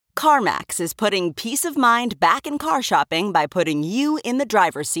CarMax is putting peace of mind back in car shopping by putting you in the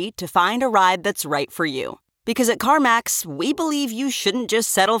driver's seat to find a ride that's right for you. Because at CarMax, we believe you shouldn't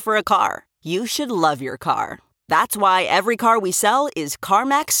just settle for a car. You should love your car. That's why every car we sell is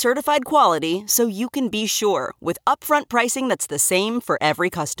CarMax certified quality, so you can be sure with upfront pricing that's the same for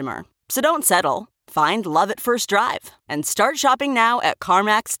every customer. So don't settle. Find love at first drive and start shopping now at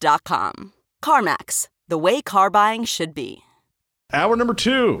CarMax.com. CarMax, the way car buying should be. Hour number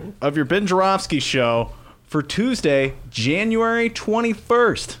 2 of your Ben Joravsky Show for Tuesday, January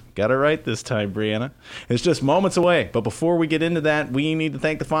 21st. Got it right this time, Brianna. It's just moments away. But before we get into that, we need to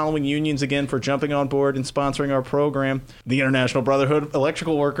thank the following unions again for jumping on board and sponsoring our program. The International Brotherhood of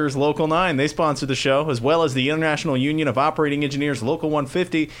Electrical Workers, Local 9. They sponsor the show, as well as the International Union of Operating Engineers, Local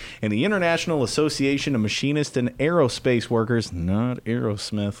 150, and the International Association of Machinists and Aerospace Workers, not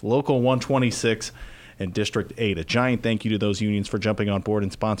Aerosmith, Local 126. And District 8. A giant thank you to those unions for jumping on board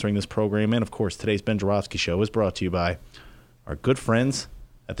and sponsoring this program. And, of course, today's Ben Joravsky Show is brought to you by our good friends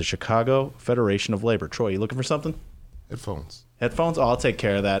at the Chicago Federation of Labor. Troy, you looking for something? Headphones. Headphones? Oh, I'll take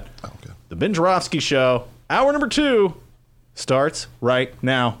care of that. Okay. The Ben Joravsky Show, hour number 2, starts right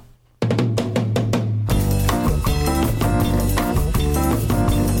now.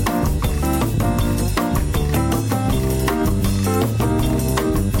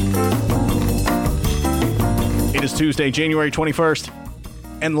 It is Tuesday, January 21st,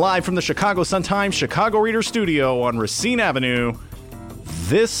 and live from the Chicago Sun-Times Chicago Reader Studio on Racine Avenue,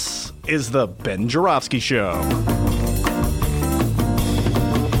 this is the Ben Joravsky Show.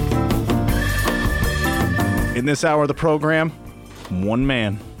 In this hour of the program, one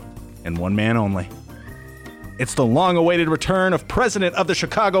man, and one man only. It's the long-awaited return of President of the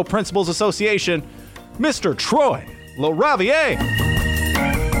Chicago Principals Association, Mr. Troy LaRaviere.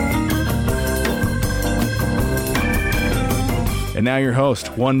 And now your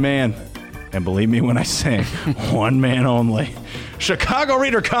host, one man, and believe me when I say, one man only, Chicago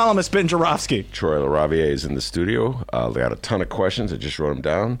Reader columnist Ben Joravsky. Troy LaRaviere is in the studio. They got a ton of questions. I just wrote them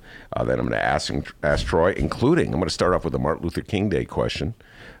down. Then I'm going to ask Troy, including, I'm going to start off with the Martin Luther King Day question.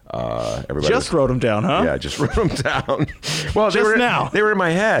 Just wrote them down, huh? Yeah, just wrote them down. Well, they were in my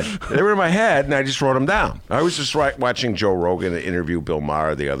head. They were in my head, and I just wrote them down. I was just watching Joe Rogan interview Bill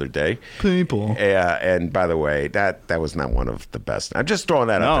Maher the other day. People. And by the way, that was not one of the best. I'm just throwing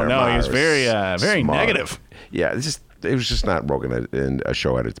that out there. No, he was very negative. Yeah, it was just not Rogan in a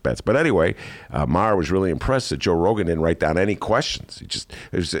show at its best. But anyway, Maher was really impressed that Joe Rogan didn't write down any questions.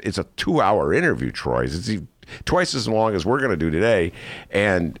 It's a 2-hour interview, Troy. It's twice as long as we're going to do today.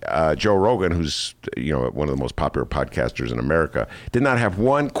 And Joe Rogan, who's one of the most popular podcasters in America, did not have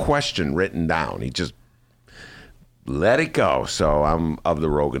one question written down. He just let it go. So I'm of the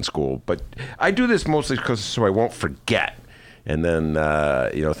Rogan school. But I do this mostly so I won't forget. And then,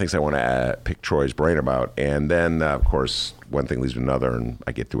 things I want to pick Troy's brain about. And then, of course, one thing leads to another, and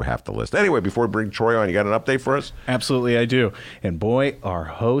I get through half the list. Anyway, before we bring Troy on, you got an update for us? Absolutely, I do. And boy, our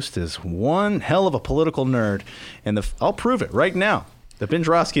host is one hell of a political nerd. And I'll prove it right now. that Ben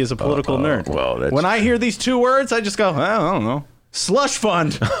Joravsky is a political nerd. Well, when I hear these two words, I just go, I don't know. Slush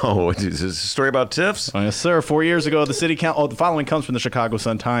fund. Oh, is this a story about TIFs? Yes, sir. 4 years ago, the city council. The following comes from the Chicago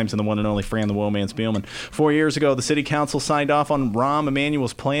Sun-Times and the one and only Fran the Woman Spielman. 4 years ago, the city council signed off on Rahm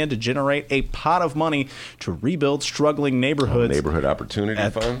Emanuel's plan to generate a pot of money to rebuild struggling neighborhoods. Neighborhood Opportunity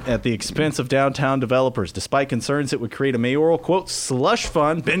Fund? At the expense of downtown developers. Despite concerns it would create a mayoral, quote, slush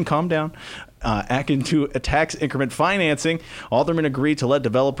fund. Ben, calm down. Acting to a tax increment financing, aldermen agreed to let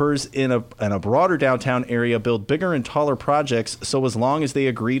developers in a broader downtown area build bigger and taller projects, so as long as they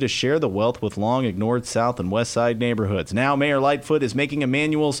agree to share the wealth with long-ignored South and West Side neighborhoods. Now, Mayor Lightfoot is making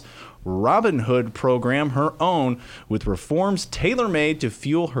Emanuel's Robin Hood program her own, with reforms tailor-made to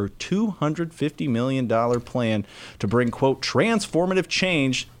fuel her $250 million plan to bring, quote, transformative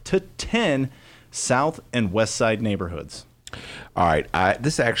change to 10 South and West Side neighborhoods. All right.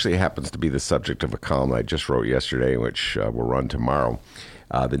 This actually happens to be the subject of a column I just wrote yesterday, which will run tomorrow.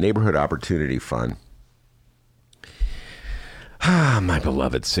 The Neighborhood Opportunity Fund. My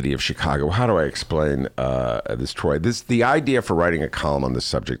beloved city of Chicago. How do I explain this, Troy? The idea for writing a column on this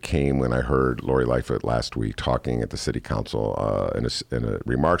subject came when I heard Lori Lightfoot last week talking at the city council in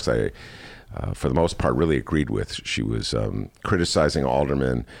remarks I for the most part, really agreed with. She was criticizing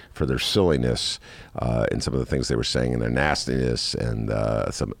aldermen for their silliness and some of the things they were saying and their nastiness and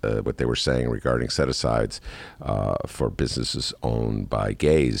what they were saying regarding set-asides for businesses owned by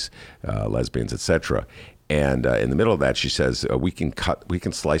gays, lesbians, etc. And in the middle of that, she says, we can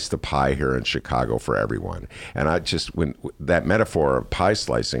slice the pie here in Chicago for everyone. And when that metaphor of pie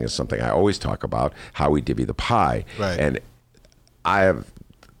slicing is something I always talk about, how we divvy the pie. Right. And I have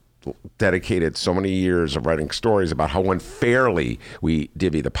dedicated so many years of writing stories about how unfairly we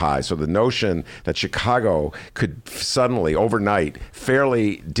divvy the pie. So the notion that Chicago could suddenly, overnight,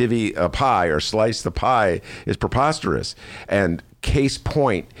 fairly divvy a pie or slice the pie is preposterous. And case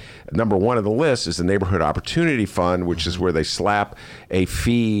point, number one on the list is the Neighborhood Opportunity Fund, which is where they slap a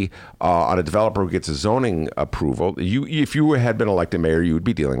fee on a developer who gets a zoning approval. If you had been elected mayor, you would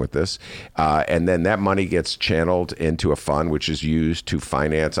be dealing with this. And then that money gets channeled into a fund which is used to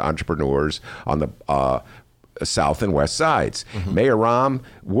finance entrepreneurs on the south and west sides. Mayor Rahm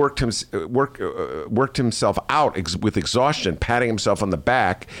worked himself out with exhaustion, patting himself on the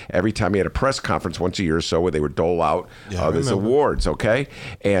back every time he had a press conference once a year or so where they would dole out these awards, okay?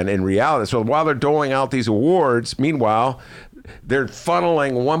 And in reality, so while they're doling out these awards, meanwhile, they're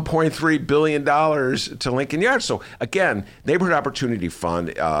funneling $1.3 billion to Lincoln Yards. So again, Neighborhood Opportunity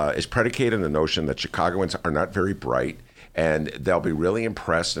Fund is predicated on the notion that Chicagoans are not very bright, and they'll be really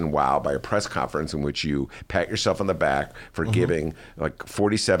impressed and wowed by a press conference in which you pat yourself on the back for giving like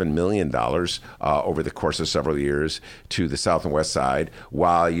 $47 million over the course of several years to the South and West Side,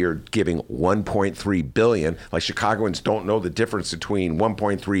 while you're giving $1.3 billion. Like, Chicagoans don't know the difference between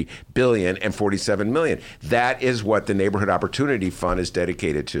 $1.3 billion and $47 million. That is what the Neighborhood Opportunity Fund is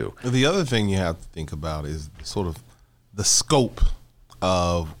dedicated to. The other thing you have to think about is sort of the scope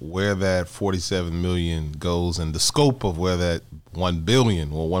of where that 47 million goes and the scope of where that 1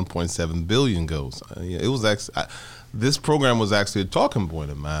 billion or 1.7 billion goes. It was actually, this program was actually a talking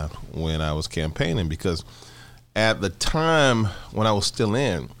point of mine when I was campaigning, because at the time when I was still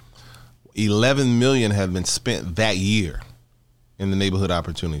in, 11 million had been spent that year in the Neighborhood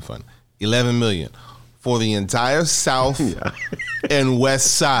Opportunity Fund. 11 million for the entire South and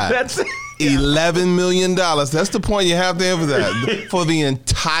West Side. That's $11 million. That's the point you have to emphasize. For the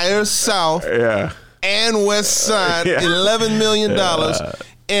entire South and West Side, $11 million.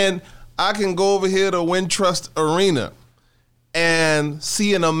 And I can go over here to Wintrust Arena and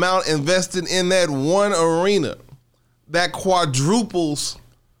see an amount invested in that one arena that quadruples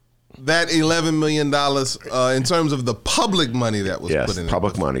that $11 million in terms of the public money that was put in it. Yes,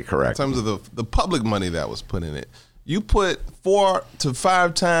 public money, correct. In terms of the public money that was put in it. You put 4 to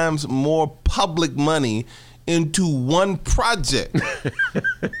 5 times more public money into one project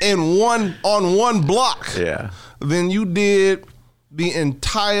on one block than you did the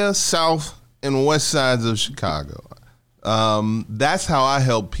entire South and West Sides of Chicago. That's how I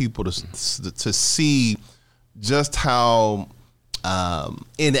help people to see just how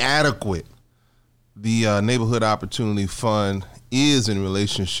inadequate the Neighborhood Opportunity Fund is in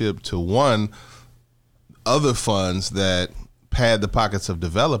relationship to other funds that pad the pockets of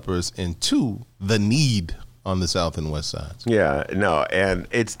developers, and 2, the need on the South and West sides. And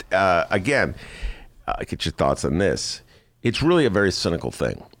it's, again, I get your thoughts on this. It's really a very cynical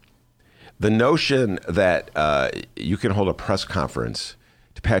thing. The notion that you can hold a press conference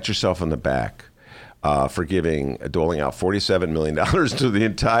to pat yourself on the back for doling out $47 million to the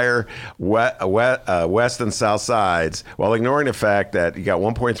entire West and South sides, while ignoring the fact that you got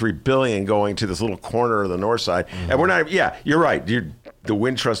 $1.3 billion going to this little corner of the North Side. And we're not, you're right. The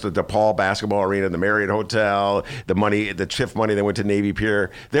Wintrust, the DePaul basketball arena, the Marriott Hotel, the TIF money that went to Navy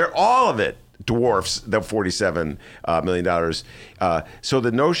Pier, all of it dwarfs the $47 million. So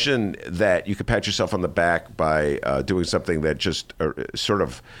the notion that you could pat yourself on the back by doing something that just sort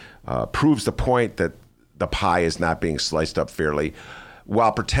of proves the point that the pie is not being sliced up fairly,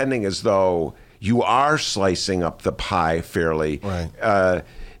 while pretending as though you are slicing up the pie fairly,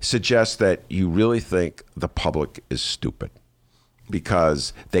 suggests that you really think the public is stupid,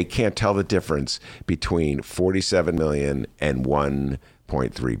 because they can't tell the difference between 47 million and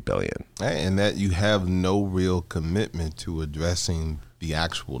 1.3 billion. And that you have no real commitment to addressing the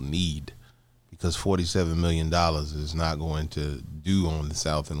actual need, because $47 million is not going to do on the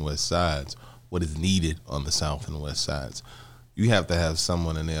South and West sides what is needed on the South and West sides. You have to have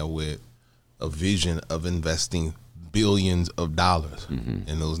someone in there with a vision of investing billions of dollars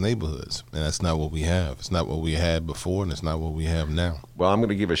in those neighborhoods. And that's not what we have. It's not what we had before, and it's not what we have now. Well, I'm going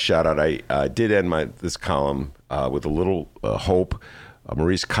to give a shout out. I did end this column with a little hope.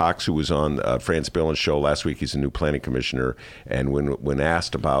 Maurice Cox, who was on Franz Billen's show last week, he's a new planning commissioner, and when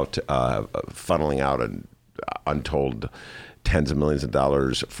asked about funneling out an untold tens of millions of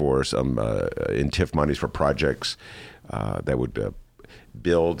dollars for some in TIF monies for projects that would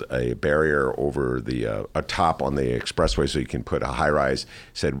build a barrier over a top on the expressway so you can put a high-rise,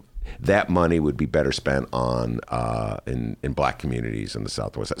 said, that money would be better spent on in black communities in the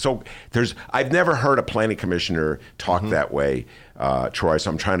Southwest. So I've never heard a planning commissioner talk that way, Troy.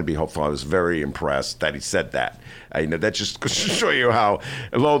 So I'm trying to be hopeful. I was very impressed that he said that. That just goes to show you how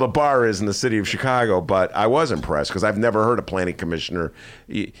low the bar is in the city of Chicago. But I was impressed because I've never heard a planning commissioner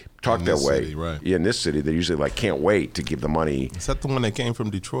talk that way. City, right. Yeah, in this city, they usually can't wait to give the money. Is that the one that came from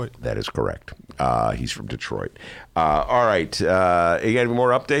Detroit? That is correct. He's from Detroit. All right. You got any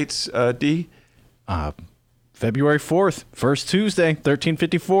more updates, D? February 4th, first Tuesday,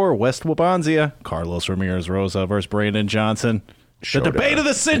 1354, West Wabansia. Carlos Ramirez Rosa versus Brandon Johnson. Showdown. The debate of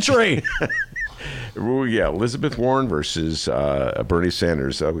the century. Ooh, yeah, Elizabeth Warren versus Bernie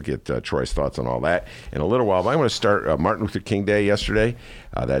Sanders. We'll get Troy's thoughts on all that in a little while. But I'm going to start Martin Luther King Day yesterday.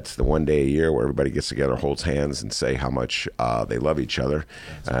 That's the one day a year where everybody gets together, holds hands, and say how much they love each other.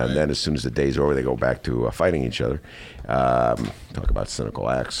 And then as soon as the day's over, they go back to fighting each other. Talk about cynical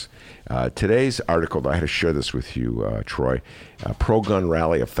acts. Today's article, I had to share this with you, Troy. Pro-gun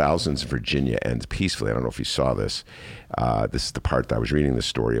rally of thousands in Virginia ends peacefully. I don't know if you saw this. This is the part that I was reading the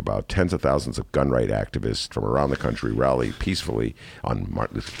story about. Tens of thousands of gun right activists from around the country rally peacefully on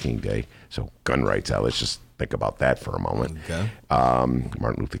Martin Luther King Day. So gun rights, let's just think about that for a moment. Okay.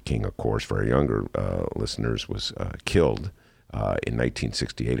 Martin Luther King, of course, for our younger listeners, was killed in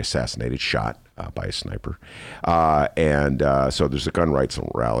 1968, assassinated, shot by a sniper. So there's a gun rights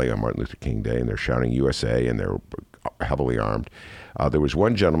rally on Martin Luther King Day, and they're shouting USA, and they're heavily armed. There was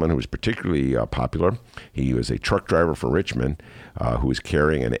one gentleman who was particularly popular. He was a truck driver from Richmond who was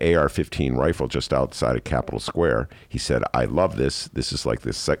carrying an AR-15 rifle just outside of Capitol Square. He said, "I love this. This is like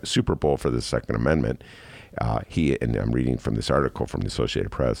the Super Bowl for the Second Amendment." And I'm reading from this article from the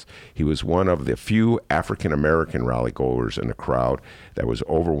Associated Press, he was one of the few African-American rally goers in the crowd that was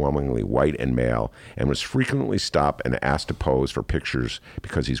overwhelmingly white and male and was frequently stopped and asked to pose for pictures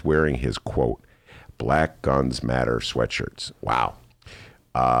because he's wearing his, quote, Black Guns Matter sweatshirts. Wow.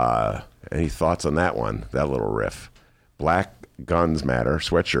 Any thoughts on that one, that little riff? Black Guns Matter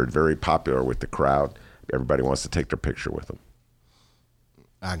sweatshirt, very popular with the crowd. Everybody wants to take their picture with them.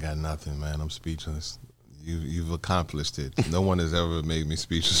 I got nothing, man. I'm speechless. You've accomplished it. No one has ever made me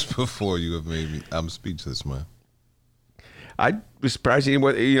speechless before. You have made me. I'm speechless, man. I was surprised.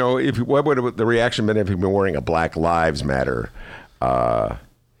 What would the reaction been if he'd been wearing a Black Lives Matter? I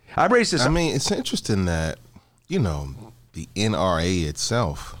raised this. I mean, it's interesting that the NRA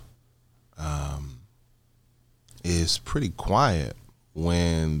itself is pretty quiet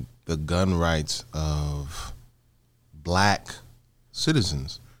when the gun rights of black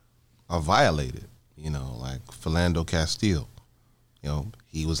citizens are violated. Like Philando Castile,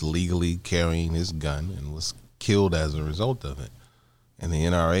 he was legally carrying his gun and was killed as a result of it. And the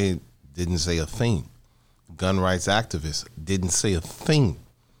NRA didn't say a thing. Gun rights activists didn't say a thing.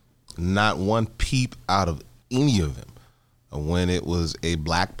 Not one peep out of any of them when it was a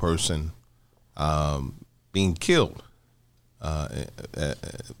black person being killed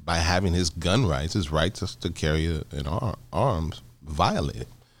by having his gun rights, his rights to carry arms violated.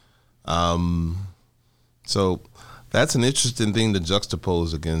 So that's an interesting thing to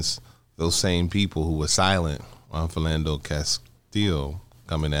juxtapose against those same people who were silent on Philando Castile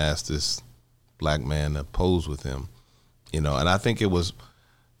coming to ask this black man to pose with him, and I think it was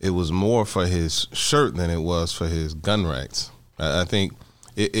more for his shirt than it was for his gun rights. I think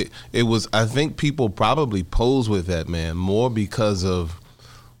it was. I think people probably posed with that man more because of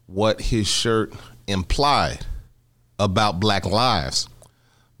what his shirt implied about black lives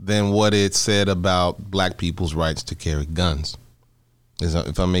than what it said about black people's rights to carry guns.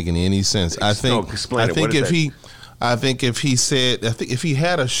 If I'm making any sense, I think if he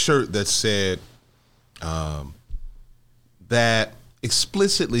had a shirt that said that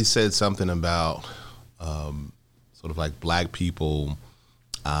explicitly said something about sort of like black people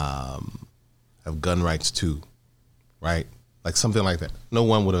have gun rights too, right? Like something like that. No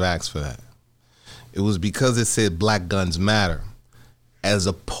one would have asked for that. It was because it said Black Guns Matter as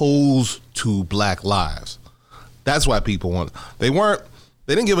opposed to Black Lives. That's why people want. They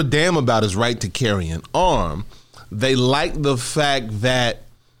didn't give a damn about his right to carry an arm. They liked the fact that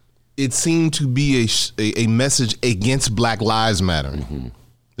it seemed to be a message against Black Lives Matter. Mm-hmm.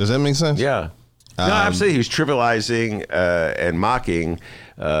 Does that make sense? Yeah. No, absolutely. He was trivializing and mocking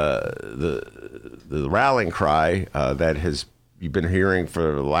the rallying cry that you've been hearing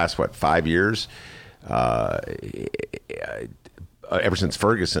for the last 5 years, ever since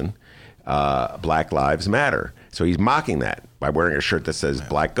Ferguson. Black Lives Matter. So he's mocking that by wearing a shirt that says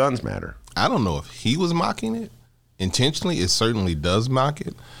Black Guns Matter. I don't know if he was mocking it intentionally. It certainly does mock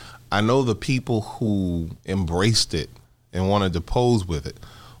it. I know the people who embraced it and wanted to pose with it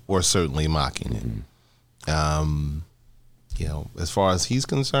were certainly mocking it. As far as he's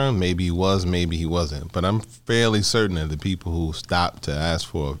concerned, maybe he was, maybe he wasn't. But I'm fairly certain that the people who stopped to ask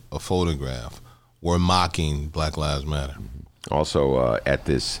for a photograph were mocking Black Lives Matter. Also, at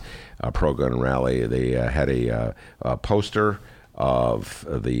this pro-gun rally, they had a poster of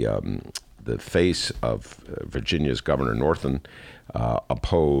the face of Virginia's Governor Northam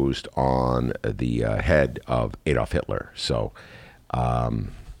opposed on the head of Adolf Hitler. So,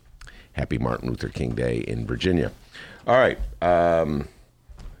 happy Martin Luther King Day in Virginia. All right.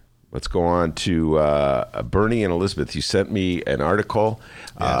 Let's go on to Bernie and Elizabeth. You sent me an article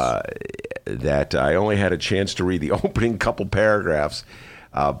that I only had a chance to read the opening couple paragraphs,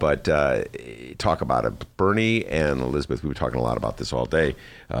 but talk about it. Bernie and Elizabeth, we were talking a lot about this all day.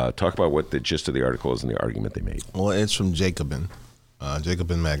 Talk about what the gist of the article is and the argument they made. Well, it's from Jacobin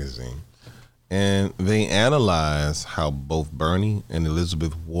magazine. And they analyze how both Bernie and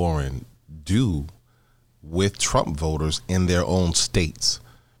Elizabeth Warren do with Trump voters in their own states.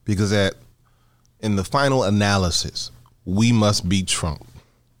 Because in the final analysis, we must beat Trump,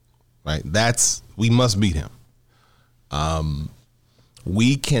 right? We must beat him.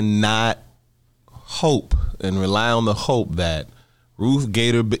 We cannot hope and rely on the hope that Ruth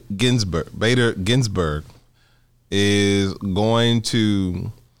Bader Ginsburg is going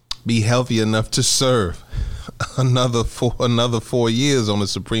to be healthy enough to serve another 4 years on the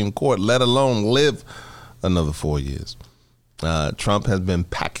Supreme Court, let alone live another 4 years. Trump has been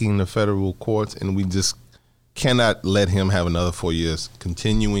packing the federal courts, and we just cannot let him have another 4 years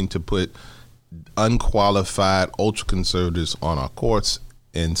continuing to put unqualified ultra-conservatives on our courts,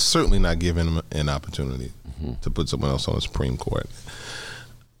 and certainly not giving them an opportunity to put someone else on the Supreme Court.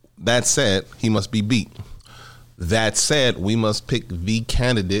 That said, he must be beat. That said, we must pick the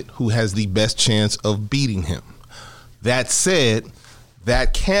candidate who has the best chance of beating him. That said,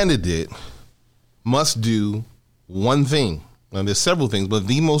 that candidate must do one thing. Now, there's several things, but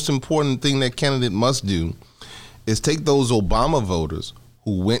the most important thing that candidate must do is take those Obama voters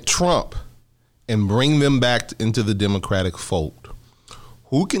who went Trump and bring them back into the Democratic fold.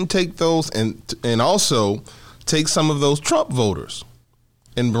 Who can take those and also take some of those Trump voters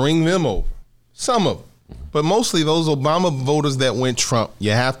and bring them over? Some of them. But mostly those Obama voters that went Trump,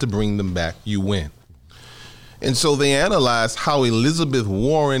 you have to bring them back. You win. And so they analyzed how Elizabeth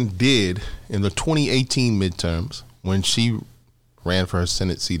Warren did in the 2018 midterms when she ran for her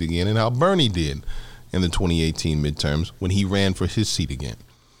Senate seat again, and how Bernie did in the 2018 midterms when he ran for his seat again,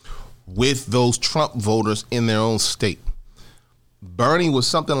 with those Trump voters in their own state. Bernie was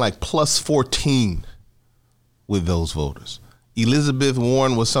something like plus 14 with those voters. Elizabeth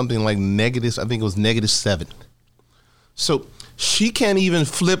Warren was something like -7. So she can't even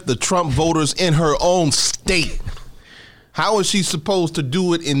flip the Trump voters in her own state. How is she supposed to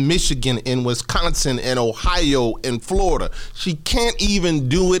do it in Michigan, in Wisconsin, in Ohio, in Florida? She can't even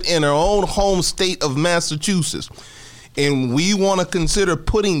do it in her own home state of Massachusetts. And we want to consider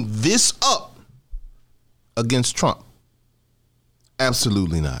putting this up against Trump.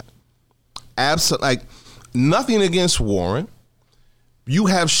 Absolutely not. Nothing against Warren. You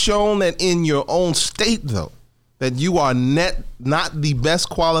have shown that in your own state, though, that you are not the best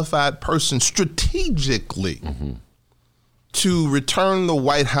qualified person strategically to return the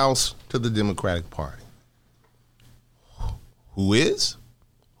White House to the Democratic Party. Who is?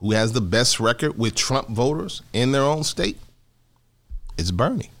 Who has the best record with Trump voters in their own state? It's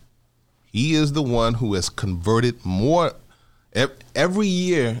Bernie. He is the one who has converted more. Every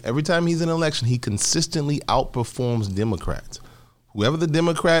year, every time he's in an election, he consistently outperforms Democrats. Whoever the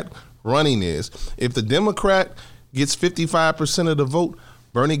Democrat running is, if the Democrat gets 55% of the vote,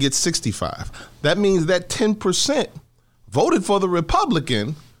 Bernie gets 65. That means that 10% voted for the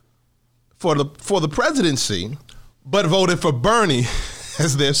Republican for the presidency, but voted for Bernie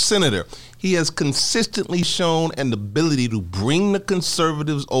as their senator. He has consistently shown an ability to bring the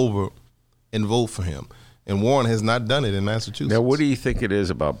conservatives over and vote for him. And Warren has not done it in Massachusetts. Now, what do you think it is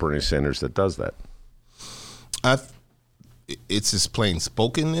about Bernie Sanders that does that? It's his plain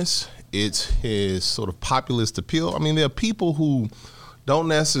spokenness. It's his sort of populist appeal. I mean, there are people who don't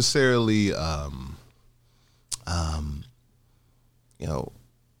necessarily, they're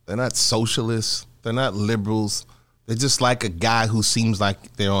not socialists. They're not liberals. They're just like a guy who seems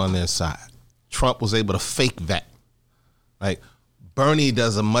like they're on their side. Trump was able to fake that. Right? Bernie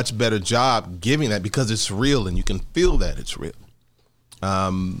does a much better job giving that because it's real and you can feel that it's real.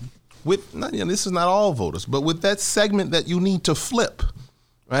 This is not all voters, but with that segment that you need to flip,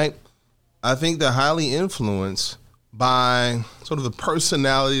 right? I think they're highly influenced by sort of the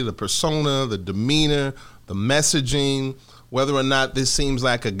personality, the persona, the demeanor, the messaging, whether or not this seems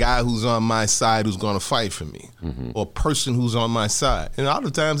like a guy who's on my side who's going to fight for me, or a person who's on my side. And a lot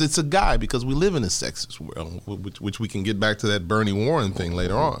of times it's a guy, because we live in a sexist world, which we can get back to that Bernie Warren thing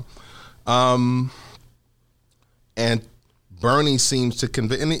later on. And Bernie seems to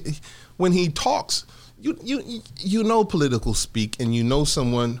convey, and when he talks, you know political speak, and you know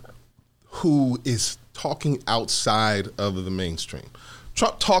someone who is talking outside of the mainstream.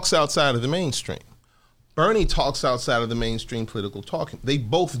 Trump talks outside of the mainstream. Bernie talks outside of the mainstream political talking. They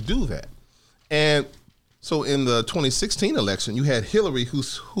both do that. And so in the 2016 election, you had Hillary,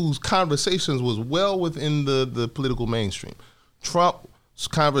 whose conversations was well within the political mainstream. Trump's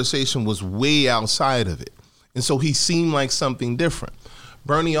conversation was way outside of it. And so he seemed like something different.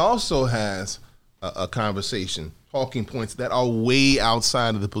 Bernie also has a conversation, talking points that are way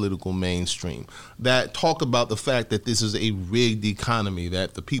outside of the political mainstream, that talk about the fact that this is a rigged economy,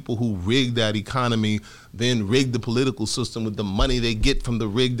 that the people who rigged that economy then rigged the political system with the money they get from the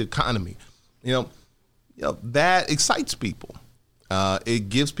rigged economy. You know, that excites people. It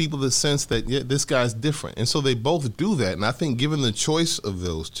gives people the sense that, yeah, this guy's different. And so they both do that. And I think given the choice of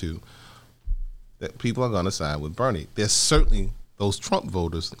those two, that people are going to side with Bernie. There's certainly those Trump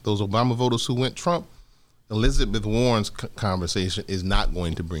voters, those Obama voters who went Trump. Elizabeth Warren's conversation is not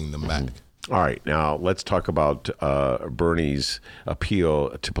going to bring them back. All right, now let's talk about Bernie's appeal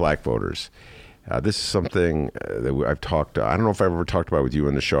to black voters. This is something that I've talked. I don't know if I've ever talked about with you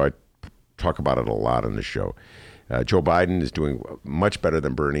on the show. I talk about it a lot on the show. Joe Biden is doing much better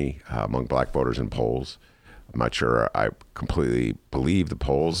than Bernie among black voters in polls. I'm not sure I completely believe the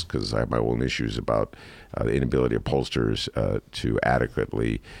polls, because I have my own issues about the inability of pollsters to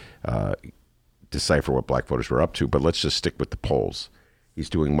adequately decipher what black voters were up to. But let's just stick with the polls. He's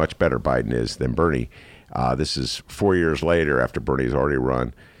doing much better, Biden is, than Bernie. This is 4 years later after Bernie's already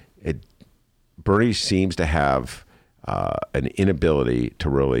run. Bernie seems to have an inability to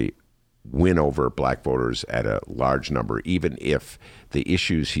really win over black voters at a large number, even if the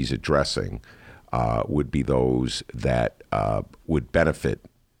issues he's addressing would be those that would benefit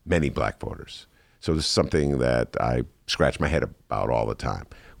many black voters. So this is something that I scratch my head about all the time.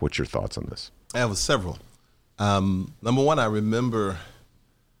 What's your thoughts on this? I have several. Number one, I remember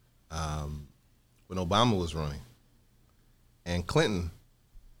when Obama was running, and Clinton,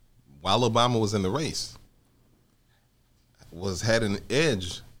 while Obama was in the race, had an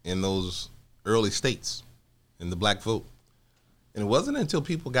edge in those early states in the black vote. And it wasn't until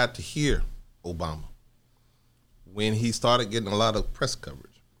people got to hear Obama, when he started getting a lot of press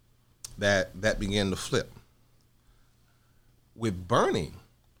coverage, that began to flip. With Bernie,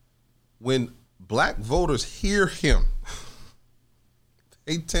 when black voters hear him,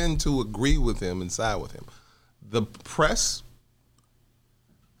 they tend to agree with him and side with him. The press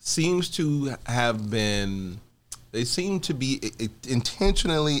seems to have been, they seem to be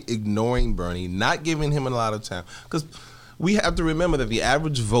intentionally ignoring Bernie, not giving him a lot of time. Because we have to remember that the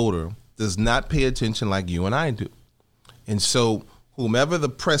average voter does not pay attention like you and I do. And so whomever the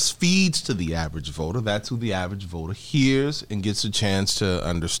press feeds to the average voter, that's who the average voter hears and gets a chance to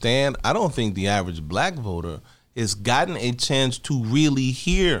understand. I don't think the average black voter has gotten a chance to really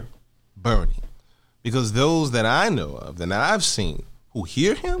hear Bernie, because those that I know of, that I've seen, who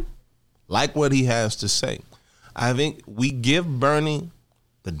hear him, like what he has to say. I think we give Bernie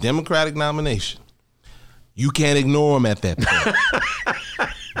the Democratic nomination. You can't ignore him at that point.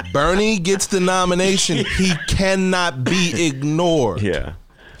 Bernie gets the nomination. He cannot be ignored. Yeah.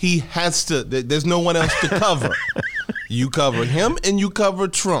 He has to. There's no one else to cover. You cover him and you cover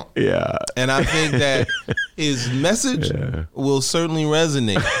Trump. Yeah. And I think that his message will certainly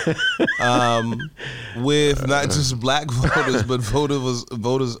resonate with not just black voters, but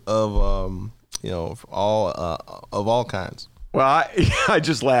voters of all kinds. Well, I'm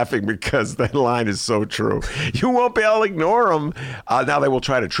just laughing because that line is so true. You won't be able to ignore him. Now they will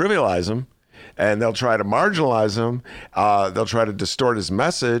try to trivialize him, and they'll try to marginalize him. They'll try to distort his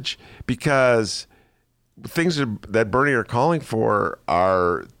message, because things that Bernie are calling for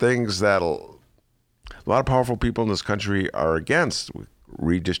are things that a lot of powerful people in this country are against.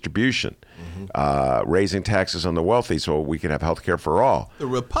 Redistribution, raising taxes on the wealthy so we can have health care for all. The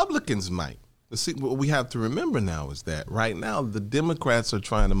Republicans might. See, what we have to remember now is that right now the Democrats are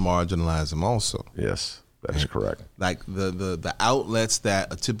trying to marginalize him also. Yes, that is correct. Like the outlets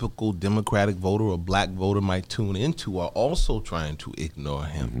that a typical Democratic voter or black voter might tune into are also trying to ignore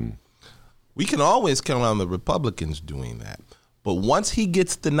him. Mm-hmm. We can always count on the Republicans doing that. But once he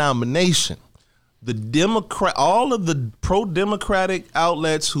gets the nomination, all of the pro-Democratic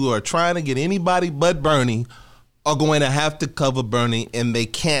outlets who are trying to get anybody but Bernie are going to have to cover Bernie, and they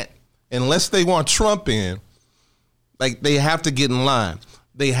can't. Unless they want Trump in, Like, they have to get in line.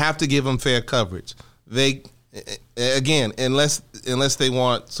 They have to give him fair coverage. They, again, unless they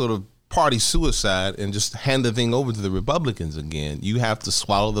want sort of party suicide and just hand the thing over to the Republicans again, you have to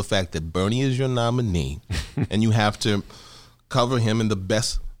swallow the fact that Bernie is your nominee, and you have to cover him in the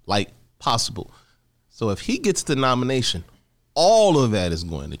best light possible. So if he gets the nomination, all of that is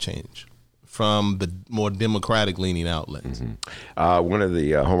going to change from the more democratic-leaning outlets. One of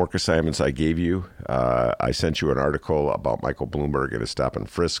the homework assignments I gave you, I sent you an article about Michael Bloomberg and his stop and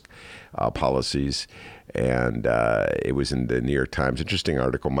frisk policies, and it was in the New York Times. Interesting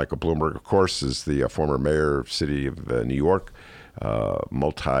article. Michael Bloomberg, of course, is the former mayor of the city of New York,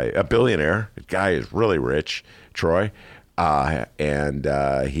 a billionaire. The guy is really rich, Troy, and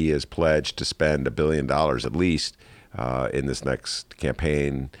he has pledged to spend $1 billion at least in this next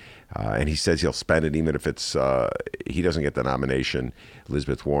campaign. And he says he'll spend it even if it's he doesn't get the nomination.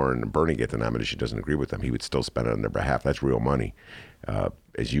 Elizabeth Warren and Bernie get the nomination. Doesn't agree with them. He would still spend it on their behalf. That's real money.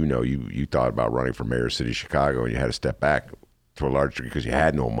 As you know, you thought about running for mayor of the city of Chicago, and you had to step back to a large degree because you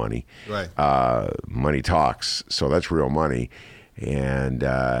had no money. Right. Money talks. So that's real money, and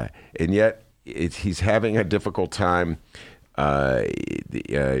yet he's having a difficult time.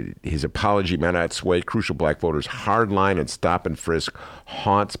 His apology may not sway crucial black voters. Hard line and stop and frisk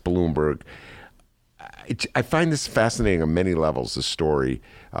haunts Bloomberg. I find this fascinating on many levels, this story.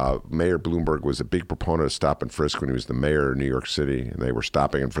 Mayor Bloomberg was a big proponent of stop and frisk when he was the mayor of New York City, and they were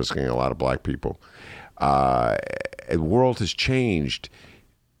stopping and frisking a lot of black people. The world has changed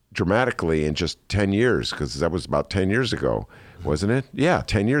dramatically in just 10 years, because that was about 10 years ago. Wasn't it? Yeah,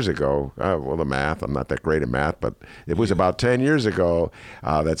 10 years ago. Well, the math, I'm not that great at math, but it was about 10 years ago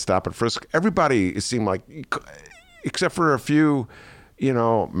that stop and frisk. Everybody, it seemed like, except for a few,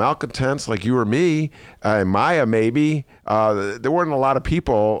 malcontents like you or me, Maya maybe, there weren't a lot of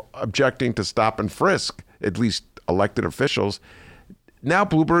people objecting to stop and frisk, at least elected officials. Now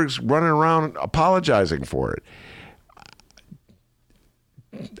Bloomberg's running around apologizing for it.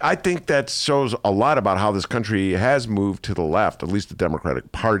 I think that shows a lot about how this country has moved to the left. At least the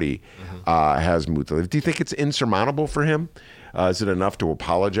Democratic Party has moved to the left. Do you think it's insurmountable for him? Is it enough to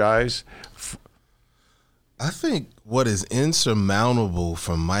apologize? I think what is insurmountable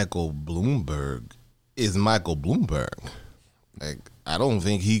for Michael Bloomberg is Michael Bloomberg. Like, I don't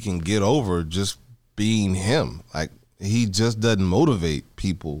think he can get over just being him. Like, he just doesn't motivate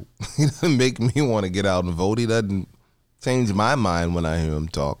people. He doesn't make me want to get out and vote. He doesn't change my mind when I hear him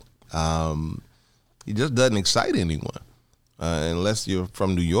talk. He just doesn't excite anyone, unless you're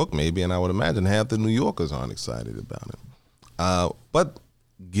from New York, maybe, and I would imagine half the New Yorkers aren't excited about him. But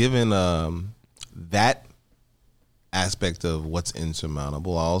given that aspect of what's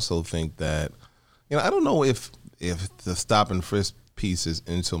insurmountable, I also think that, I don't know if the stop and frisk piece is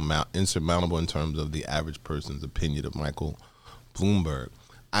insurmountable in terms of the average person's opinion of Michael Bloomberg.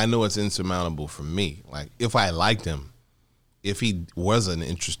 I know it's insurmountable for me. Like, if I liked him, if he was an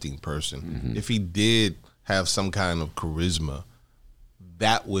interesting person, if he did have some kind of charisma,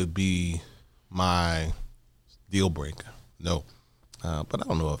 that would be my deal breaker. No. But I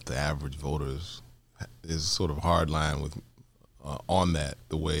don't know if the average voter is sort of hardline with on that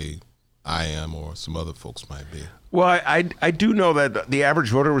the way I am or some other folks might be. Well, I do know that the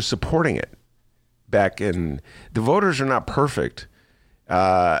average voter was supporting it back in. The voters are not perfect.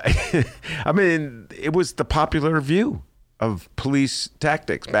 I mean, it was the popular view of police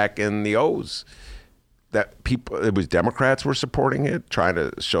tactics back in the O's. That it was Democrats were supporting it, trying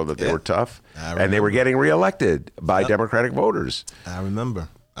to show that they were tough, and they were getting reelected by Democratic voters. I remember.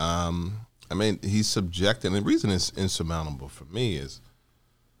 I mean, he's subjected, and the reason it's insurmountable for me is,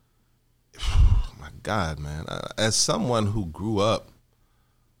 my God, man, as someone who grew up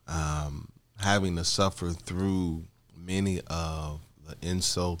having to suffer through many of the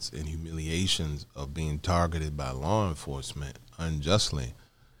insults and humiliations of being targeted by law enforcement unjustly,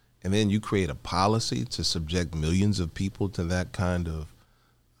 and then you create a policy to subject millions of people to that kind of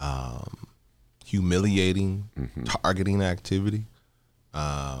humiliating, targeting activity,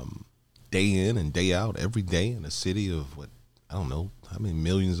 day in and day out, every day in a city of what, I don't know, how many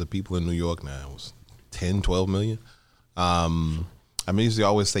millions of people in New York now? It was 10, 12 million? I mean, they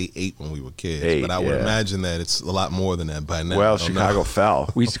always say 8 when we were kids, but I would imagine that it's a lot more than that by now. Well, Chicago fell.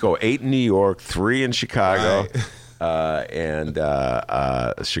 We used to go 8 in New York, 3 in Chicago, and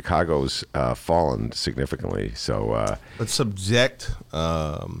Chicago's fallen significantly. So, but subject,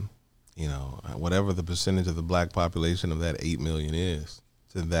 whatever the percentage of the black population of that 8 million is,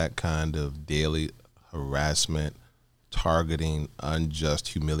 to that kind of daily harassment, targeting, unjust,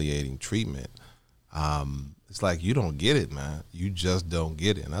 humiliating treatment. It's like, you don't get it, man. You just don't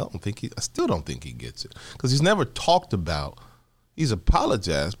get it. And I still don't think he gets it, because he's never talked about. He's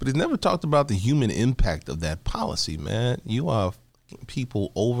apologized, but he's never talked about the human impact of that policy, man. You are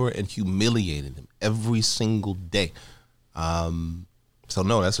people over and humiliating them every single day. So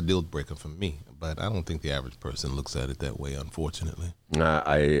no, that's a deal breaker for me. But I don't think the average person looks at it that way, unfortunately.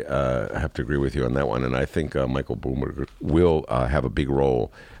 I have to agree with you on that one, and I think Michael Bloomberg will have a big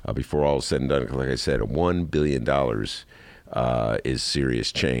role before all is said and done. Because, like I said, $1 billion is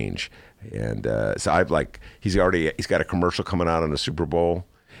serious change, and so he's got a commercial coming out on the Super Bowl.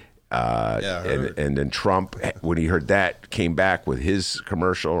 And then Trump, when he heard that, came back with his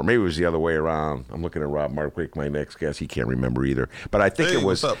commercial, or maybe it was the other way around. I'm looking at Rob Markwick, my next guest. He can't remember either. But I think it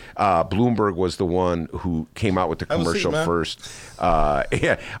was Bloomberg was the one who came out with the commercial first.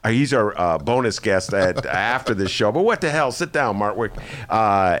 He's our bonus guest after this show. But what the hell? Sit down, Markwick.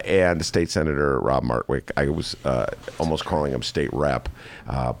 And State Senator Rob Markwick. I was almost calling him state rep,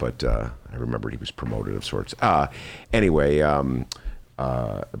 but I remembered he was promoted of sorts. Anyway,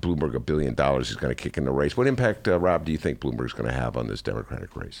 Bloomberg, $1 billion is going to kick in the race. What impact, Rob, do you think Bloomberg's going to have on this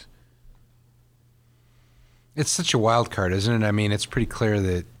Democratic race? It's such a wild card, isn't it? I mean, it's pretty clear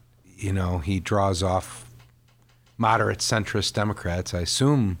that, he draws off moderate centrist Democrats. I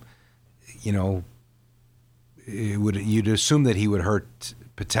assume, you'd assume that he would hurt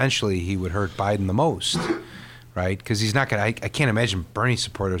Biden the most, right? Because he's not going to, I can't imagine Bernie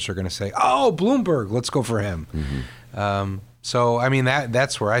supporters are going to say, oh, Bloomberg, let's go for him. Mm-hmm. So, I mean,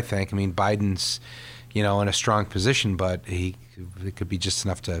 that's where I think. I mean, Biden's, in a strong position, but it could be just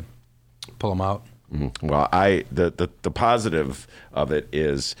enough to pull him out. Mm-hmm. Well, the positive of it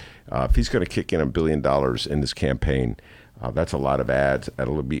is if he's going to kick in $1 billion in this campaign, that's a lot of ads.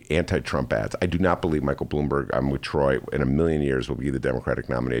 It'll be anti-Trump ads. I do not believe Michael Bloomberg, I'm with Troy, in a million years will be the Democratic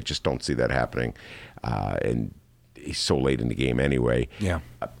nominee. I just don't see that happening. And he's so late in the game anyway. Yeah.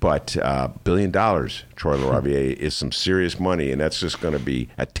 But $1 billion, Troy LaRaviere, is some serious money, and that's just going to be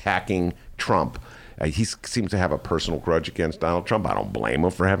attacking Trump. He seems to have a personal grudge against Donald Trump. I don't blame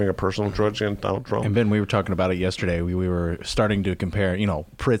him for having a personal grudge against Donald Trump. And Ben, we were talking about it yesterday. We were starting to compare,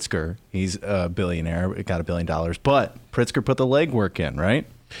 Pritzker, he's a billionaire, got $1 billion, but Pritzker put the legwork in, right?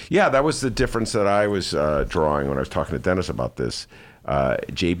 Yeah, that was the difference that I was drawing when I was talking to Dennis about this.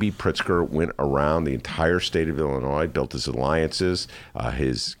 J.B. Pritzker went around the entire state of Illinois, built his alliances,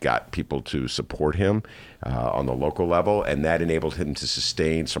 has got people to support him on the local level, and that enabled him to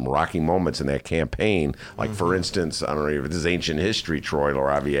sustain some rocky moments in that campaign. Like, for instance, I don't know if this is ancient history, Troy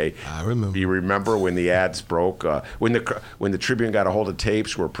LaRaviere. I remember. You remember when the ads broke? When the Tribune got a hold of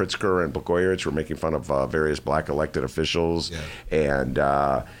tapes where Pritzker and Blagojevich were making fun of various black elected officials, and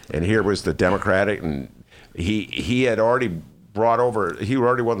here was the Democratic, and he had already he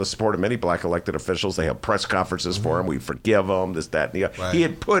already won the support of many black elected officials. They had press conferences for him. We forgive him, this, that, and the other. Right. He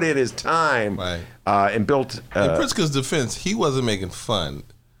had put in his time and built. In Pritzker's defense, he wasn't making fun.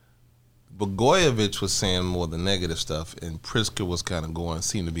 Blagojevich was saying more the negative stuff, and Pritzker was kind of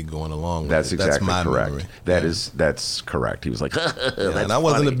seemed to be going along with That's it. Exactly That's my correct. Memory. That's correct. He was like, and I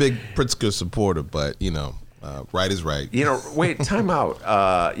wasn't a big Pritzker supporter, but, right is right. Wait, time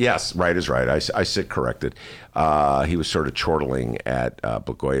out. Yes, right is right. I sit corrected. He was sort of chortling at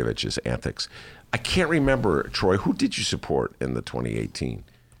Blagojevich's antics. I can't remember, Troy, who did you support in the 2018?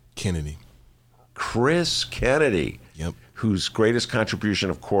 Kennedy. Chris Kennedy. Yep. Whose greatest contribution,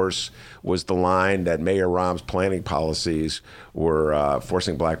 of course, was the line that Mayor Rahm's planning policies were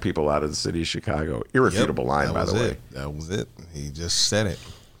forcing black people out of the city of Chicago. Irrefutable line, by the way. That was it. He just said it.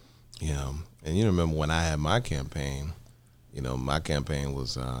 And you remember when I had my campaign, my campaign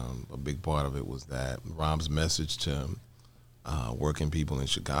was a big part of it was that Rahm's message to working people in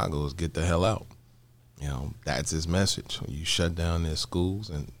Chicago is get the hell out. That's his message. You shut down their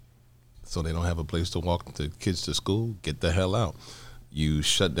schools and so they don't have a place to walk the kids to school, get the hell out. You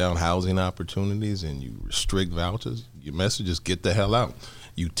shut down housing opportunities and you restrict vouchers. Your message is get the hell out.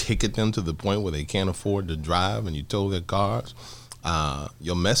 You ticket them to the point where they can't afford to drive and you tow their cars.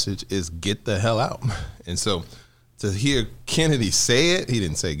 Your message is get the hell out. And so to hear Kennedy say it, he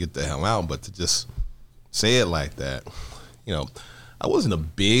didn't say get the hell out, but to just say it like that, I wasn't a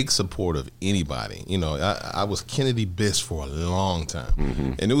big supporter of anybody. I was Kennedy Biss for a long time.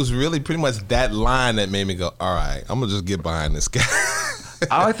 Mm-hmm. And it was really pretty much that line that made me go, all right, I'm going to just get behind this guy.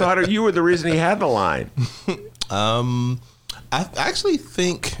 I thought you were the reason he had the line. I actually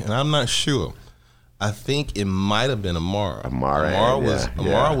think, and I'm not sure, I think it might have been Amara. Amara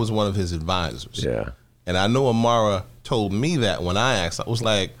was one of his advisors. Yeah. And I know Amara told me that when I asked. I was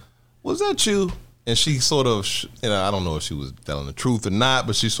like, was that you? And she sort of, I don't know if she was telling the truth or not,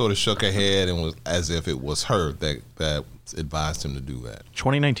 but she sort of shook her head and was as if it was her that advised him to do that.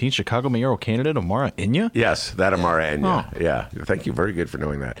 2019 Chicago mayoral candidate Amara Inya? Yes, that Amara Enya. Oh. Yeah, thank you. Very good for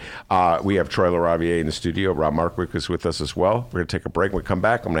knowing that. We have Troy LaRaviere in the studio. Rob Markwick is with us as well. We're going to take a break. When we come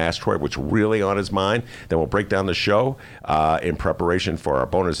back, I'm going to ask Troy what's really on his mind. Then we'll break down the show in preparation for our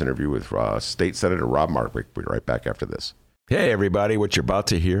bonus interview with State Senator Rob Markwick. We'll be right back after this. Hey, everybody. What you're about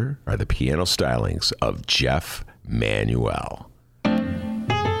to hear are the piano stylings of Jeff Manuel.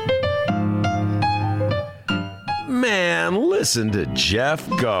 Man, listen to Jeff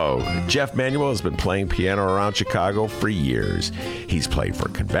go. Jeff Manuel has been playing piano around Chicago for years. He's played for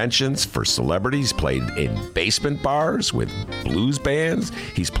conventions, for celebrities, played in basement bars with blues bands.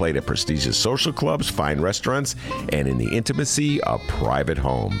 He's played at prestigious social clubs, fine restaurants, and in the intimacy of private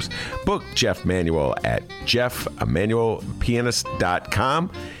homes. Book Jeff Manuel at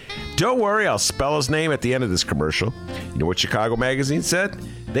jeffemanuelpianist.com. Don't worry, I'll spell his name at the end of this commercial. You know what Chicago Magazine said?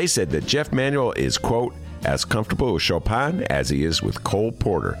 They said that Jeff Manuel is, quote, as comfortable with Chopin as he is with Cole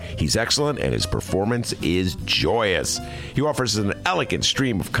Porter. He's excellent and his performance is joyous. He offers an elegant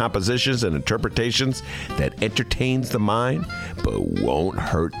stream of compositions and interpretations that entertains the mind but won't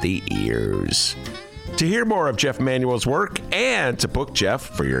hurt the ears. To hear more of Jeff Manuel's work and to book Jeff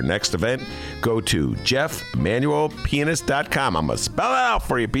for your next event, go to jeffmanuelpianist.com. I'm going to spell it out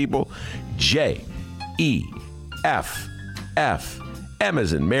for you, people. Jeff. M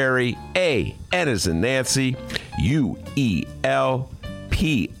as in Mary, A, N as in Nancy,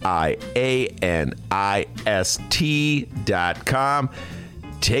 UELPIANIST.com.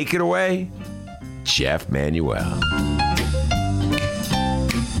 Take it away, Jeff Manuel.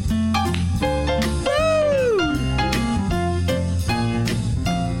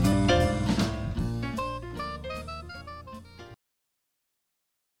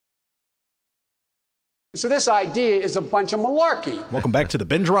 So this idea is a bunch of malarkey. Welcome back to the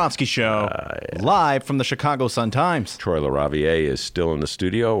Ben Joravsky Show, live from the Chicago Sun-Times. Troy LaRaviere is still in the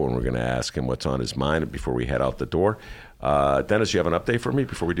studio, and we're going to ask him what's on his mind before we head out the door. Dennis, you have an update for me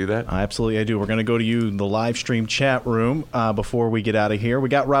before we do that? Absolutely, I do. We're going to go to you, the live stream chat room, before we get out of here. We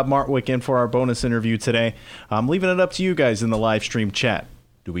got Rob Markwick in for our bonus interview today. I'm leaving it up to you guys in the live stream chat.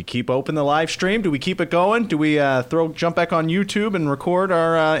 Do we keep open the live stream? Do we keep it going? Do we jump back on YouTube and record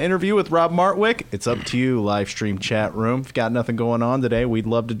our interview with Rob Markwick? It's up to you, live stream chat room. If you've got nothing going on today, we'd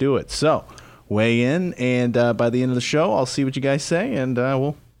love to do it. So weigh in, and by the end of the show, I'll see what you guys say, and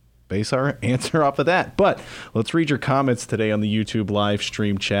we'll base our answer off of that. But let's read your comments today on the YouTube live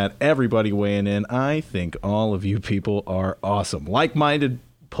stream chat. Everybody weighing in. I think all of you people are awesome. Like-minded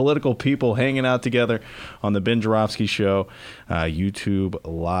political people hanging out together on the Ben Joravsky Show YouTube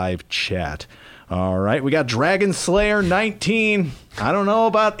live chat. All right, we got Dragon Slayer 19. I don't know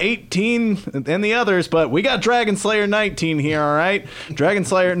about 18 and the others, but we got Dragon Slayer 19 here, all right? Dragon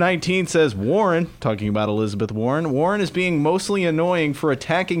Slayer 19 says, Warren, talking about Elizabeth Warren is being mostly annoying for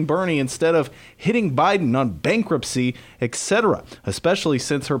attacking Bernie instead of hitting Biden on bankruptcy, etc., especially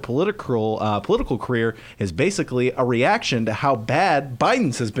since her political career is basically a reaction to how bad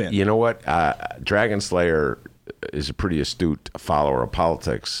Biden's has been. You know what? Dragon Slayer is a pretty astute follower of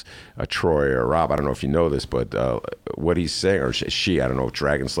politics. Troy or Rob, I don't know if you know this, but what he's saying, or she, I don't know if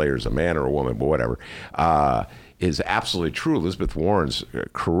Dragon Slayer is a man or a woman, but whatever, is absolutely true. Elizabeth Warren's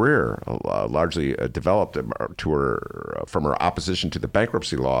career largely developed from her opposition to the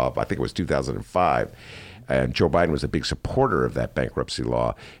bankruptcy law. I think it was 2005. And Joe Biden was a big supporter of that bankruptcy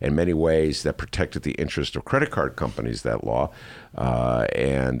law in many ways that protected the interest of credit card companies, that law,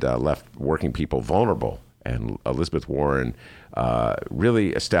 and left working people vulnerable. And Elizabeth Warren really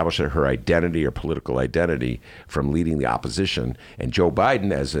established her identity, or political identity, from leading the opposition. And Joe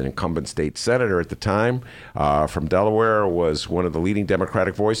Biden, as an incumbent state senator at the time from Delaware, was one of the leading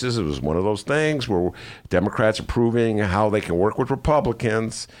Democratic voices. It was one of those things where Democrats are proving how they can work with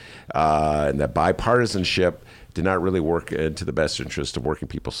Republicans, and that bipartisanship did not really work into the best interest of working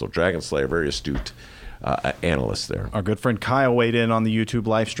people. So Dragon Slayer, very astute analyst there. Our good friend Kyle weighed in on the YouTube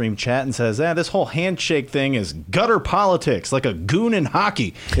live stream chat and says, this whole handshake thing is gutter politics, like a goon in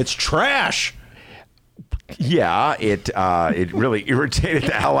hockey. It's trash. Yeah, it really irritated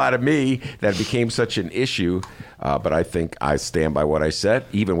the hell out of me that it became such an issue. But I think I stand by what I said,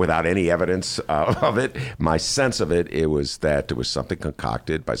 even without any evidence of it. My sense of it was that it was something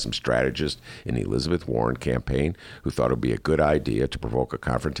concocted by some strategist in the Elizabeth Warren campaign who thought it would be a good idea to provoke a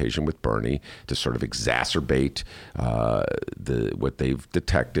confrontation with Bernie to sort of exacerbate what they've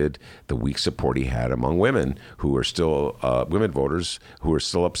detected, the weak support he had among women who are still women voters who are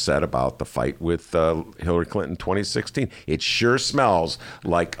still upset about the fight with Hillary Clinton in 2016. It sure smells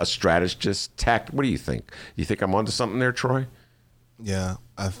like a strategist tactic. What do you think? You think I'm onto something there, Troy? Yeah,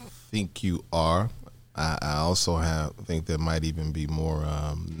 I think you are. I also think there might even be more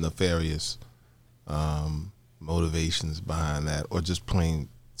nefarious motivations behind that, or just plain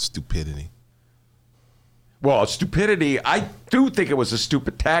stupidity. Well, stupidity, I do think it was a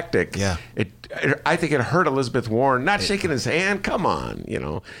stupid tactic. Yeah. I think it hurt Elizabeth Warren, not shaking his hand. Come on,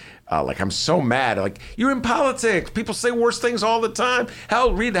 like, I'm so mad. Like, you're in politics. People say worse things all the time.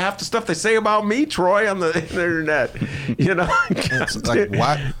 Hell, read half the stuff they say about me, Troy, on the internet. It's like,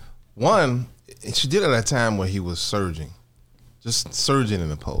 why? One, she did it at a time where he was surging in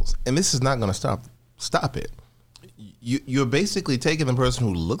the polls. And this is not going to stop it. You're basically taking the person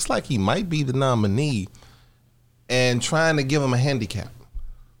who looks like he might be the nominee and trying to give him a handicap,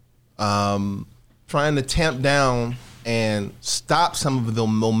 trying to tamp down and stop some of the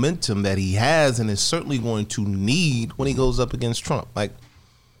momentum that he has and is certainly going to need when he goes up against Trump. Like,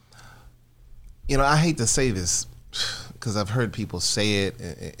 I hate to say this because I've heard people say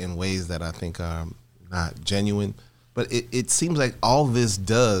it in ways that I think are not genuine, but it seems like all this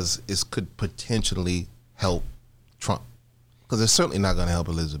does is could potentially help Trump. Because it's certainly not going to help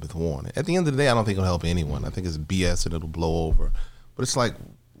Elizabeth Warren. At the end of the day, I don't think it'll help anyone. I think it's BS and it'll blow over. But it's like,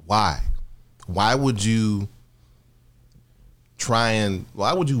 why? Why would you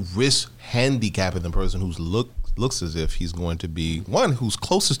risk handicapping the person who's looks as if he's going to be, one, who's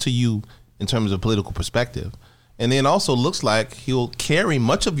closest to you in terms of political perspective, and then also looks like he'll carry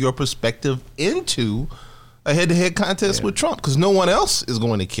much of your perspective into a head-to-head contest with Trump, because no one else is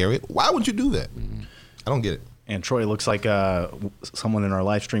going to carry it. Why would you do that? I don't get it. And Troy, looks like someone in our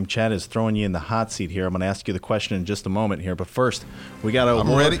live stream chat is throwing you in the hot seat here. I'm going to ask you the question in just a moment here, but first we got to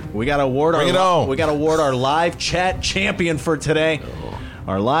award our live chat champion for today.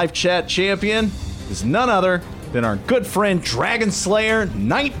 Our live chat champion is none other than our good friend Dragon Slayer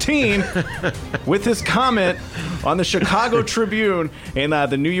 19 with his comment on the Chicago Tribune and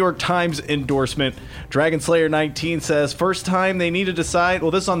the New York Times endorsement. Dragon Slayer 19 says, first time they need to decide,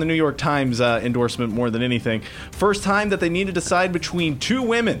 well, this is on the New York Times endorsement more than anything, first time that they need to decide between two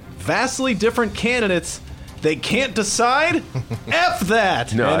women, vastly different candidates, they can't decide? F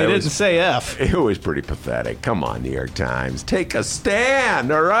that! No, and it didn't say F. It was pretty pathetic. Come on, New York Times. Take a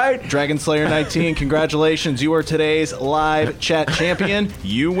stand, all right? Dragon Slayer 19, congratulations. You are today's live chat champion.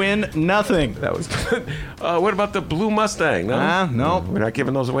 You win nothing. That was good. What about the blue Mustang? No? No. We're not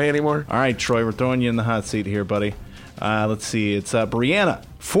giving those away anymore? All right, Troy, we're throwing you in the hot seat here, buddy. Let's see. It's Brianna,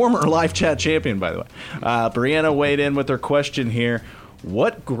 former live chat champion, by the way. Brianna weighed in with her question here.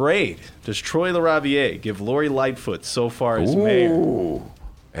 What grade does Troy LaRaviere give Lori Lightfoot so far as mayor?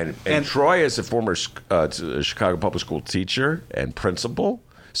 And Troy is a former Chicago public school teacher and principal,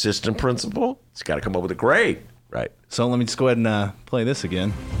 assistant principal. He's got to come up with a grade, right? So let me just go ahead and play this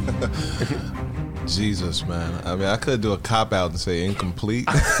again. Jesus, man. I mean, I could do a cop-out and say incomplete.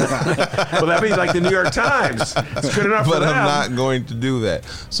 Well, that means like the New York Times. It's good enough for them. But I'm not going to do that.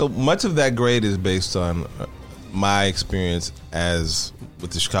 So much of that grade is based on my experience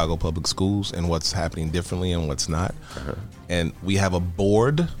with the Chicago Public Schools and what's happening differently and what's not. Uh-huh. And we have a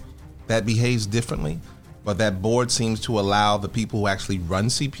board that behaves differently, but that board seems to allow the people who actually run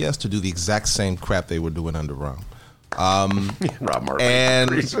CPS to do the exact same crap they were doing under Rom. Rob Martin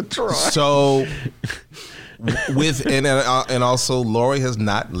agrees with Troy. So and also Lori has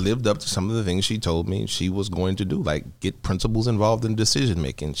not lived up to some of the things she told me she was going to do, like get principals involved in decision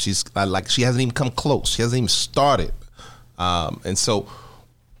making. She hasn't even come close. She hasn't even started. And so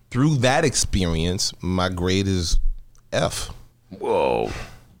through that experience, my grade is F. Whoa.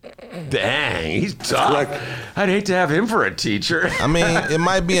 Dang, he's tough. I'd hate to have him for a teacher. I mean, it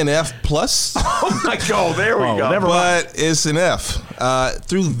might be an F plus. Oh my God, there we go. But it's an F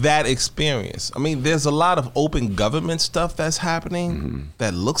through that experience. I mean, there's a lot of open government stuff that's happening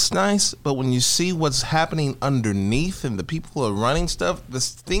that looks nice, but when you see what's happening underneath and the people who are running stuff, the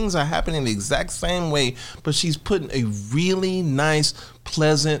things are happening the exact same way, but she's putting a really nice,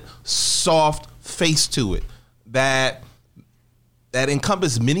 pleasant, soft face to it that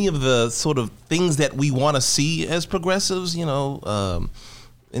encompass many of the sort of things that we want to see as progressives,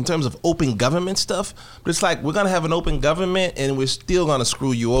 in terms of open government stuff, but it's like we're going to have an open government and we're still going to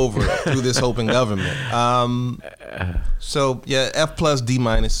screw you over through this open government. So, yeah, F plus, D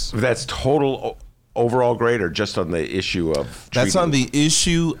minus. That's total overall grade or just on the issue of That's on the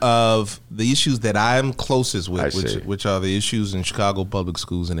issue of the issues that I'm closest with, which are the issues in Chicago public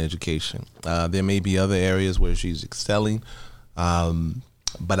schools and education. There may be other areas where she's excelling,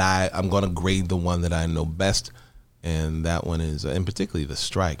 but I'm going to grade the one that I know best. And that one is, and particularly the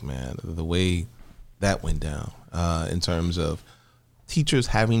strike, man, the way that went down in terms of teachers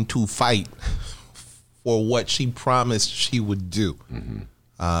having to fight for what she promised she would do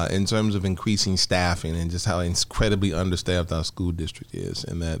in terms of increasing staffing and just how incredibly understaffed our school district is,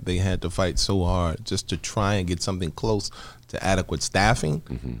 and that they had to fight so hard just to try and get something close to adequate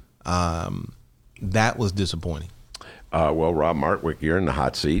staffing. That was disappointing. Well, Rob Martwick, you're in the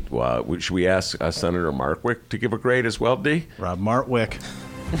hot seat. Should we ask Senator Martwick to give a grade as well, D? Rob Martwick.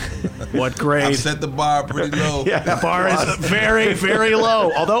 What grade? I've set the bar pretty low. Yeah, the bar is very, very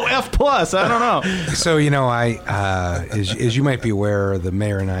low. Although F plus, I don't know. So, as you might be aware, the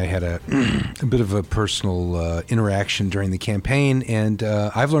mayor and I had a bit of a personal interaction during the campaign, and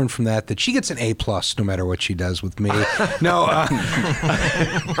I've learned from that she gets an A plus no matter what she does with me. No,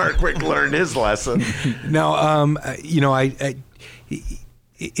 Martwick learned his lesson. No,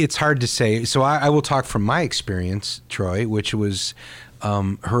 it's hard to say. So I will talk from my experience, Troy, which was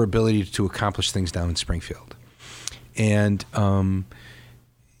her ability to accomplish things down in Springfield. And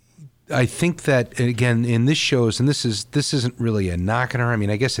I think that, again, in this shows, and this isn't really a knock on her. I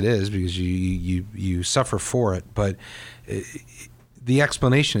mean, I guess it is because you suffer for it. But the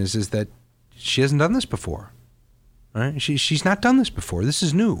explanation is that she hasn't done this before. Right? She's not done this before. This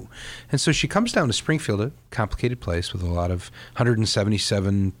is new. And so she comes down to Springfield, a complicated place with a lot of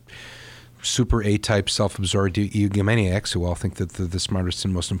 177 super A-type self-absorbed egomaniacs who all think that they're the smartest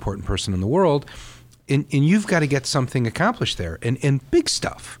and most important person in the world. And you've got to get something accomplished there. And big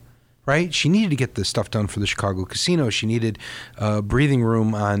stuff, right? She needed to get this stuff done for the Chicago casino. She needed breathing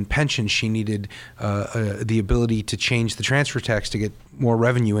room on pensions. She needed the ability to change the transfer tax to get more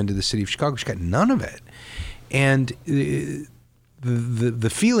revenue into the city of Chicago. She got none of it. And the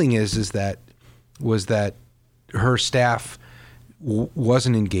feeling is that her staff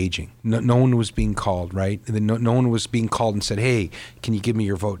wasn't engaging. No one was being called, right? No one was being called and said, "Hey, can you give me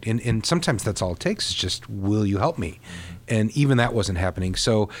your vote?" And sometimes that's all it takes is just, "Will you help me?" And even that wasn't happening.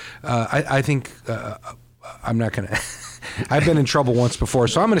 So I think I'm not going to. I've been in trouble once before,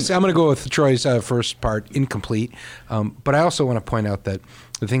 so I'm going to go with Troy's first part, incomplete. But I also want to point out that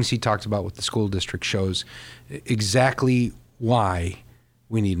the things he talked about with the school district shows exactly why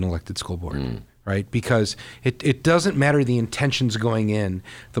we need an elected school board. Right? Because it doesn't matter the intentions going in.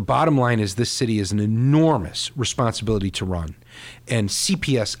 The bottom line is this city is an enormous responsibility to run. And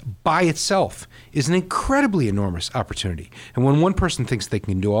CPS by itself is an incredibly enormous opportunity. And when one person thinks they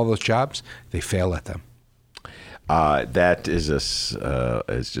can do all those jobs, they fail at them. That is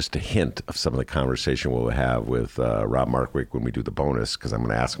just a hint of some of the conversation we'll have with Rob Martwick when we do the bonus, because I'm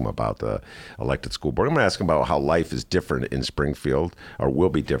going to ask him about the elected school board. I'm going to ask him about how life is different in Springfield, or will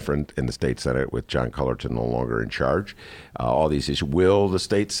be different in the state Senate with John Cullerton no longer in charge. All these issues. Will the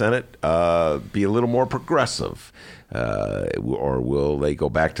state Senate be a little more progressive? Or will they go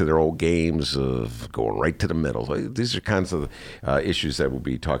back to their old games of going right to the middle? These are kinds of issues that we'll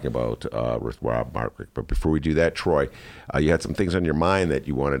be talking about with Rob Martwick. But before we do that, Troy, you had some things on your mind that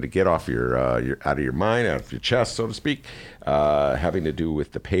you wanted to get off your out of your mind, out of your chest, so to speak, having to do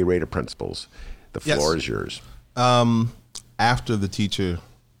with the pay rate of principals. The floor is yours. After the teacher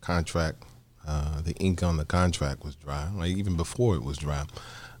contract, the ink on the contract was dry, like even before it was dry,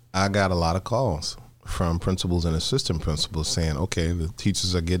 I got a lot of calls from principals and assistant principals saying, okay, the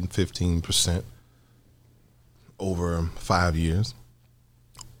teachers are getting 15% over 5 years.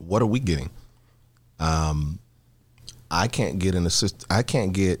 What are we getting? I can't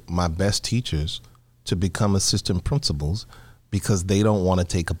get my best teachers to become assistant principals because they don't want to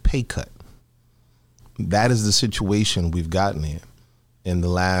take a pay cut. That is the situation we've gotten in the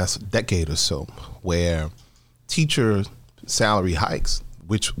last decade or so, where teacher salary hikes,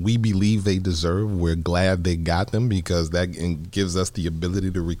 which we believe they deserve. We're glad they got them because that gives us the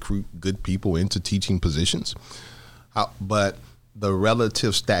ability to recruit good people into teaching positions. But the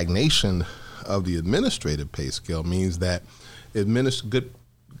relative stagnation of the administrative pay scale means that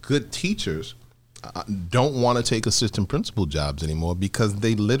good teachers don't want to take assistant principal jobs anymore because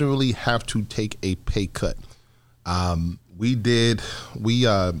they literally have to take a pay cut. We did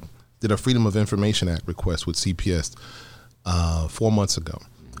a Freedom of Information Act request with CPS 4 months ago.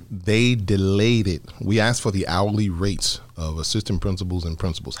 they delayed it. We asked for the hourly rates of assistant principals and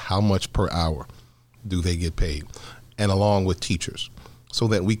principals. How much per hour do they get paid? And along with teachers, so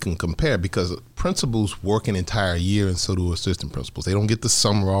that we can compare, because principals work an entire year and so do assistant principals. They don't get the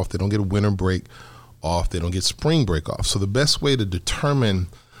summer off. They don't get a winter break off. They don't get spring break off. So the best way to determine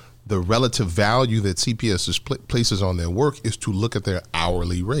the relative value that CPS places on their work is to look at their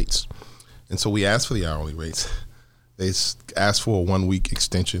hourly rates. And so we asked for the hourly rates. They asked for a 1 week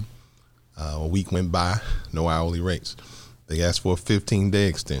extension. A week went by, no hourly rates. They asked for a 15-day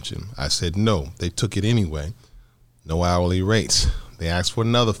extension. I said no. They took it anyway. No hourly rates. They asked for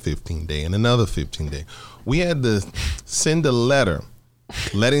another 15-day and another 15-day. We had to send a letter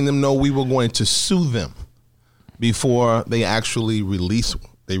letting them know we were going to sue them before they actually released.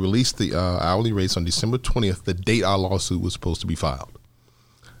 They released the hourly rates on December 20th, the date our lawsuit was supposed to be filed.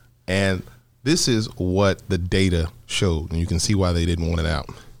 And this is what the data showed, and you can see why they didn't want it out.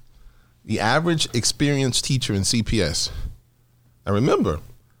 The average experienced teacher in CPS, now remember,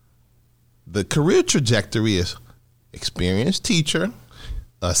 the career trajectory is experienced teacher,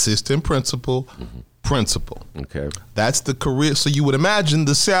 assistant principal, principal. Okay. That's the career. So you would imagine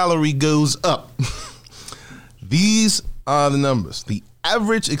the salary goes up. These are the numbers. The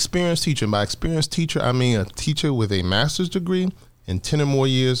average experienced teacher, and by experienced teacher, I mean a teacher with a master's degree and 10 or more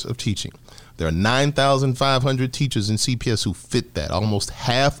years of teaching. There are 9,500 teachers in CPS who fit that. Almost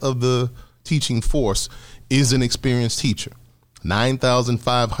half of the teaching force is an experienced teacher.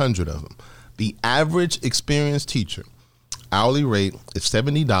 9,500 of them. The average experienced teacher hourly rate is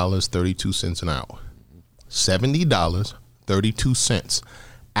 $70.32 an hour. $70.32.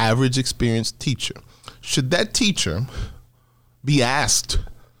 Average experienced teacher. Should that teacher be asked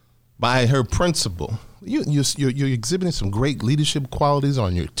by her principal, you're exhibiting some great leadership qualities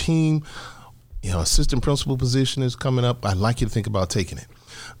on your team, assistant principal position is coming up, I'd like you to think about taking it.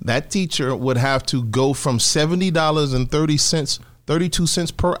 That teacher would have to go from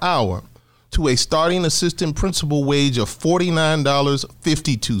 $70.32 per hour to a starting assistant principal wage of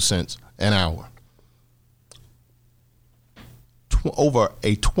 $49.52 an hour. Over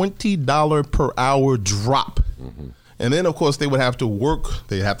a $20 per hour drop. Mm-hmm. And then, of course, they would have to work.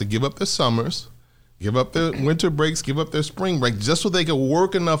 They'd have to give up their summers, give up their winter breaks, give up their spring break, just so they could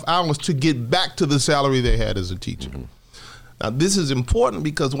work enough hours to get back to the salary they had as a teacher. Mm-hmm. Now, this is important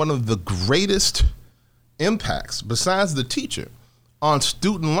because one of the greatest impacts, besides the teacher, on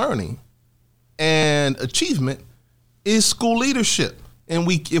student learning and achievement is school leadership. And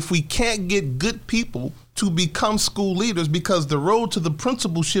if we can't get good people to become school leaders, because the road to the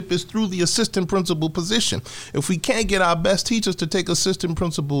principalship is through the assistant principal position. If we can't get our best teachers to take assistant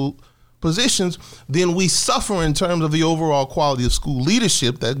principal positions, then we suffer in terms of the overall quality of school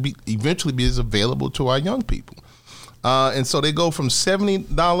leadership that eventually is available to our young people. And so they go from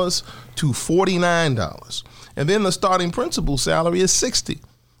 $70 to $49. And then the starting principal salary is $60.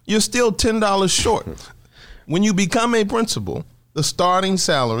 You're still $10 short. When you become a principal, the starting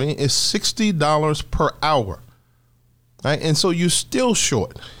salary is $60 per hour, right? And so you're still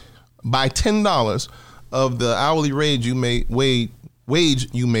short by $10 of the hourly wage you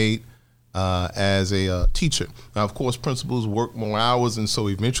made as a teacher. Now, of course, principals work more hours, and so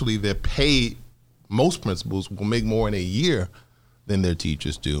eventually they're paid. Most principals will make more in a year than their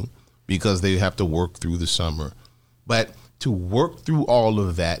teachers do because they have to work through the summer. But to work through all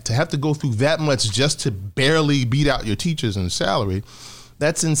of that, to have to go through that much just to barely beat out your teachers in salary,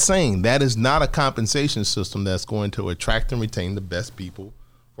 that's insane. That is not a compensation system that's going to attract and retain the best people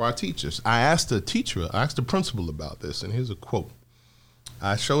for our teachers. I asked the principal about this, and here's a quote.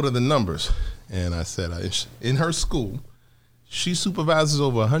 I showed her the numbers, and I said, in her school, she supervises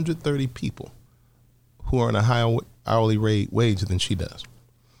over 130 people who earn a higher hourly wage than she does.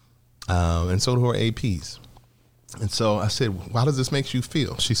 And so do her APs. And so I said, how does this make you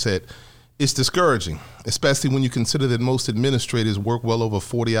feel? She said, it's discouraging, especially when you consider that most administrators work well over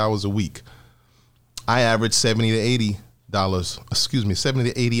 40 hours a week. I average 70 to 80 hours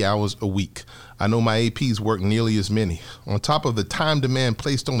a week. I know my APs work nearly as many. On top of the time demand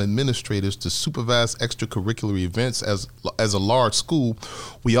placed on administrators to supervise extracurricular events as a large school,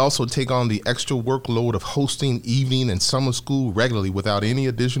 we also take on the extra workload of hosting evening and summer school regularly without any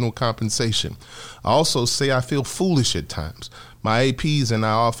additional compensation. I also say I feel foolish at times. My APs and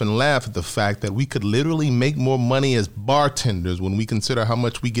I often laugh at the fact that we could literally make more money as bartenders when we consider how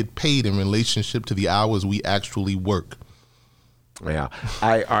much we get paid in relationship to the hours we actually work. Yeah.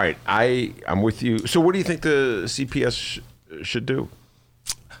 I'm with you. So what do you think the CPS should do?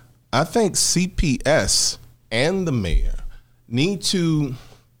 I think CPS and the mayor need to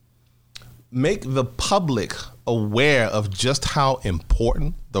make the public aware of just how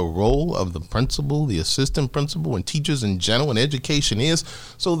important the role of the principal, the assistant principal, and teachers in general, and education is,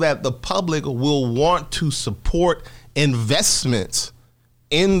 so that the public will want to support investments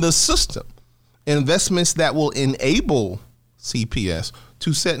in the system, investments that will enable CPS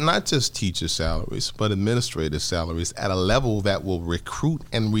to set not just teacher salaries, but administrative salaries at a level that will recruit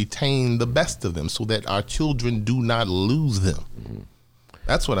and retain the best of them so that our children do not lose them. Mm-hmm.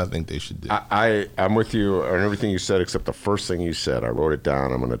 That's what I think they should do. I'm with you on everything you said except the first thing you said. I wrote it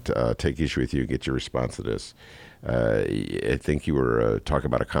down. I'm going to take issue with you and get your response to this. I think you were talking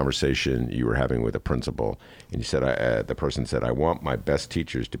about a conversation you were having with a principal, and you said, the person said, I want my best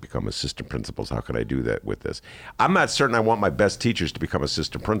teachers to become assistant principals. How can I do that with this? I'm not certain I want my best teachers to become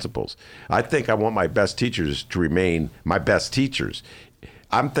assistant principals. I think I want my best teachers to remain my best teachers.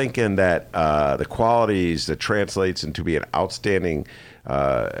 I'm thinking that the qualities that translates into being an outstanding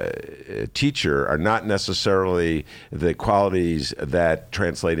teacher are not necessarily the qualities that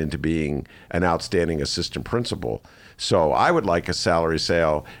translate into being an outstanding assistant principal. So I would like a salary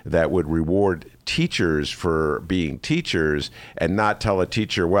scale that would reward teachers for being teachers and not tell a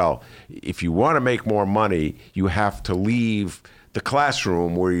teacher, well, if you want to make more money, you have to leave the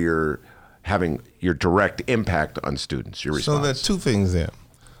classroom where you're having your direct impact on students. Your response. So there's two things there.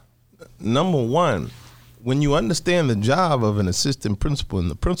 Number one, when you understand the job of an assistant principal and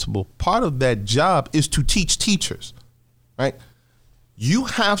the principal, part of that job is to teach teachers, right? You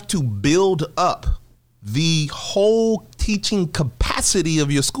have to build up the whole teaching capacity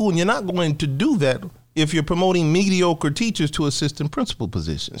of your school, and you're not going to do that if you're promoting mediocre teachers to assistant principal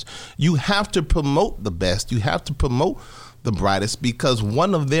positions. You have to promote the best. You have to promote the brightest, because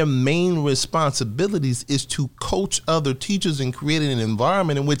one of their main responsibilities is to coach other teachers and create an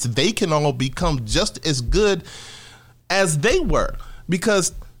environment in which they can all become just as good as they were.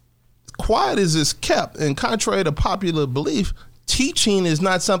 Because quiet as is kept, and contrary to popular belief, teaching is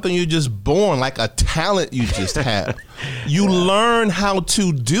not something you're just born, like a talent you just have. You learn how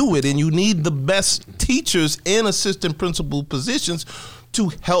to do it, and you need the best teachers in assistant principal positions to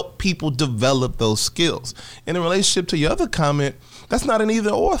help people develop those skills. And in relationship to your other comment, that's not an either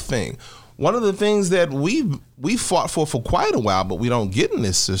or thing. One of the things that we fought for quite a while, but we don't get in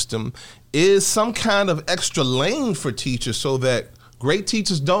this system, is some kind of extra lane for teachers so that great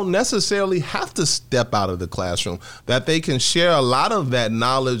teachers don't necessarily have to step out of the classroom, that they can share a lot of that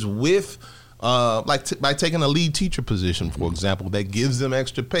knowledge with by taking a lead teacher position, for example, that gives them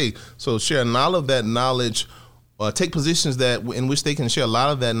extra pay. So share a lot of that knowledge, take positions in which they can share a lot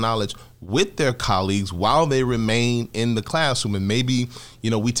of that knowledge with their colleagues while they remain in the classroom. And maybe,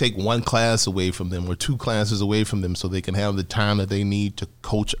 we take one class away from them or two classes away from them so they can have the time that they need to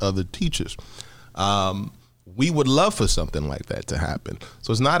coach other teachers. We would love for something like that to happen.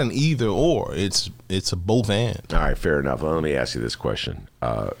 So it's not an either or, it's a both and. All right, fair enough. Well, let me ask you this question.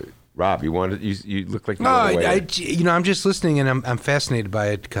 Rob, you look like you I'm just listening, and I'm fascinated by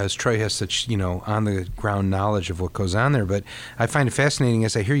it because Troy has such on the ground knowledge of what goes on there. But I find it fascinating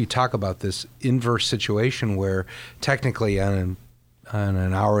as I hear you talk about this inverse situation where technically on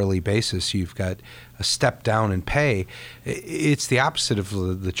an hourly basis you've got a step down in pay. It's the opposite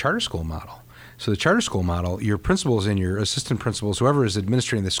of the charter school model. So the charter school model, your principals and your assistant principals, whoever is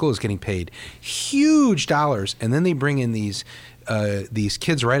administering the school, is getting paid huge dollars, and then they bring in these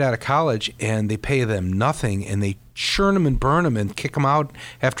kids right out of college, and they pay them nothing, and they churn them and burn them and kick them out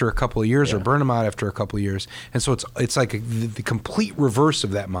after a couple of years, or burn them out after a couple of years. And so it's like the complete reverse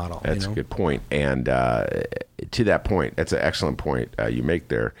of that model. That's a good point. And to that point, that's an excellent point you make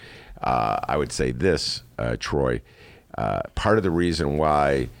there. I would say this, Troy, part of the reason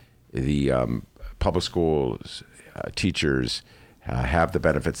why the public schools teachers have the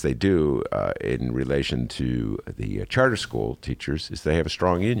benefits they do in relation to the charter school teachers is they have a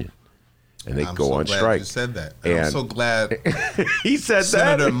strong union, and they go on strike. You said that. And I'm so glad he said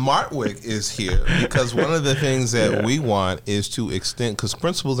Senator Martwick is here, because one of the things that we want is to extend, because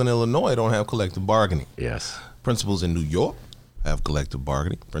principals in Illinois don't have collective bargaining. Yes. Principals in New York have collective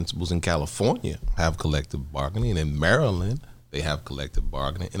bargaining. Principals in California have collective bargaining, and in Maryland they have collective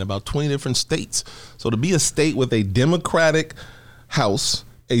bargaining, in about 20 different states. So to be a state with a Democratic House,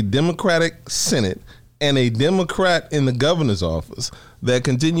 a Democratic Senate, and a Democrat in the governor's office that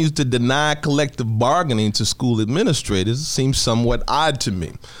continues to deny collective bargaining to school administrators seems somewhat odd to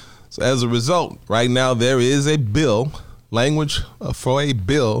me. So as a result, right now there is a bill, language for a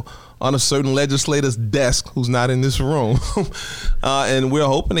bill, on a certain legislator's desk who's not in this room. And we're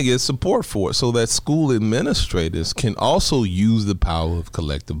hoping to get support for it so that school administrators can also use the power of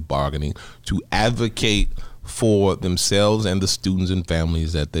collective bargaining to advocate for themselves and the students and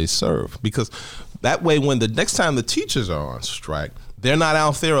families that they serve. Because that way, when the next time the teachers are on strike, they're not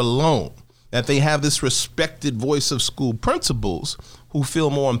out there alone, that they have this respected voice of school principals who feel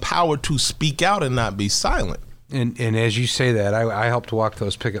more empowered to speak out and not be silent. And as you say that, I helped walk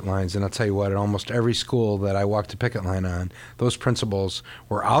those picket lines, and I'll tell you what, at almost every school that I walked a picket line on, those principals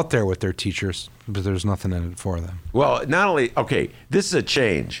were out there with their teachers, but there's nothing in it for them. Well, not only, okay, this is a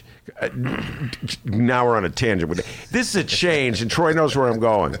change. Now we're on a tangent. This is a change, and Troy knows where I'm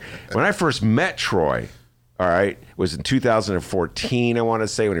going. When I first met Troy, all right, it was in 2014, I want to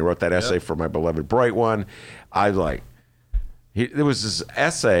say, when he wrote that essay for My Beloved Bright One. I was like, there was this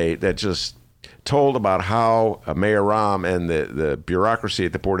essay that just told about how Mayor Rahm and the bureaucracy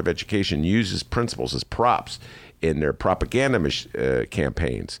at the Board of Education uses principals as props in their propaganda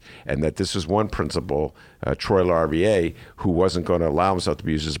campaigns, and that this was one principal, Troy LaRaviere, who wasn't going to allow himself to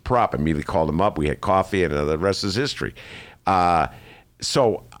be used as a prop. Immediately called him up. We had coffee, and the rest is history.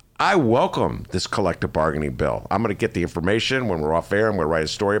 So I welcome this collective bargaining bill. I'm going to get the information when we're off air. I'm going to write a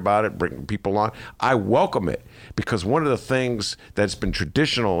story about it, bring people on. I welcome it because one of the things that's been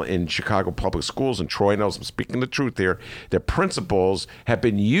traditional in Chicago public schools, and Troy knows I'm speaking the truth here, that principals have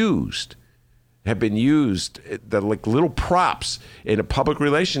been used, the like little props in a public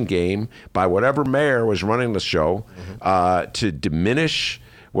relation game by whatever mayor was running the show to diminish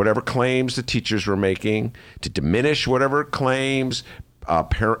whatever claims the teachers were making, to diminish whatever claims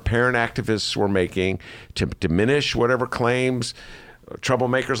parent activists were making, to diminish whatever claims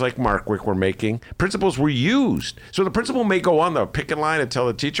troublemakers like Markwick were making. Principals were used. So the principal may go on the picket line and tell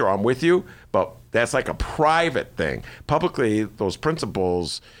the teacher, I'm with you, but that's like a private thing. Publicly, those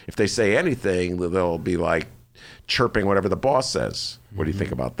principals, if they say anything, they'll be like chirping whatever the boss says. What do you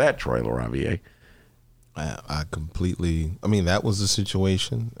think about that, Troy LaRaviere? I completely, that was the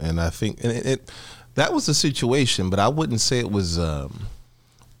situation. And I think that was the situation, but I wouldn't say it was,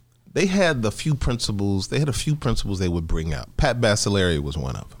 they had a few principles they would bring out. Pat Baccellieri was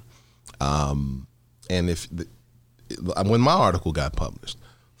one of them. And when my article got published,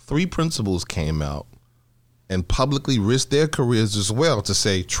 3 principals came out and publicly risked their careers as well to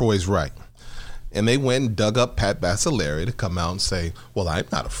say Troy's right. And they went and dug up Pat Baccellieri to come out and say, well, I'm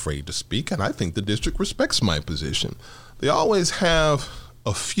not afraid to speak, and I think the district respects my position. They always have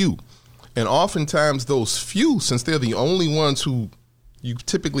a few. And oftentimes those few, since they're the only ones who you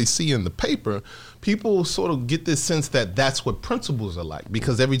typically see in the paper, people sort of get this sense that that's what principals are like,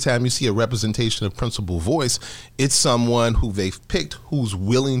 because every time you see a representation of principal voice, it's someone who they've picked who's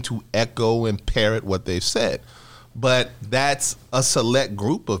willing to echo and parrot what they've said. But that's a select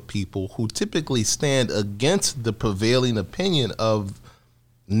group of people who typically stand against the prevailing opinion of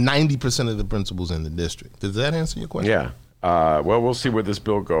 90% of the principals in the district. Does that answer your question? Yeah. Well, we'll see where this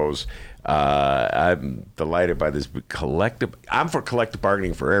bill goes. I'm delighted by this collective. I'm for collective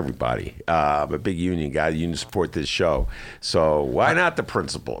bargaining for everybody. I'm a big union guy. Union support this show. So why not the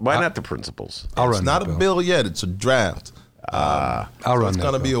principal? Why not the principals? It's not a bill yet. It's a draft. I'll run it's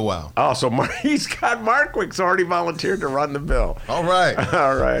going to be a while. Oh, so he's got Markwick's already volunteered to run the bill. All right.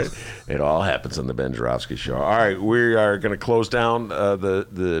 All right. It all happens on the Ben Joravsky Show. All right, we are going to close down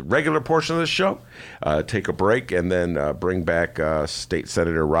the regular portion of the show, take a break, and then bring back State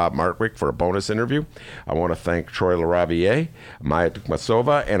Senator Rob Markwick for a bonus interview. I want to thank Troy LaRaviere, Maya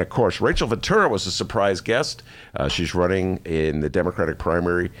Tukmasova, and, of course, Rachel Ventura was a surprise guest. She's running in the Democratic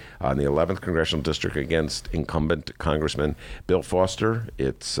primary on the 11th Congressional District against incumbent Congressman Bill Foster.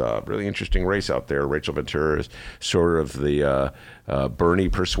 It's a really interesting race out there. Rachel Ventura is sort of the Bernie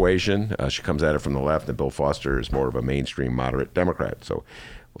persuasion. She comes at it from the left, and Bill Foster is more of a mainstream moderate Democrat. So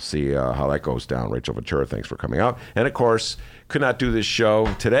we'll see how that goes down. Rachel Ventura, thanks for coming out. And, of course, could not do this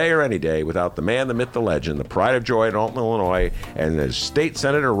show today or any day without the man, the myth, the legend, the pride of joy in Alton, Illinois, and the State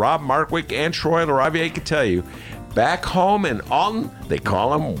Senator Rob Markwick and Troy LaRaviere can tell you, back home in Alton, they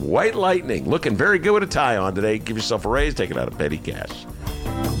call him White Lightning. Looking very good with a tie on today. Give yourself a raise. Take it out of petty cash.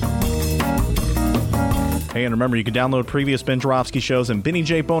 Hey, and remember, you can download previous Ben Joravsky shows and Benny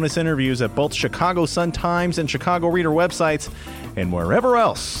J bonus interviews at both Chicago Sun-Times and Chicago Reader websites and wherever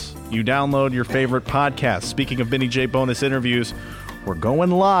else you download your favorite podcasts. Speaking of Benny J bonus interviews, we're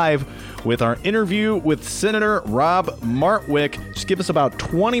going live with our interview with Senator Rob Markwick. Just give us about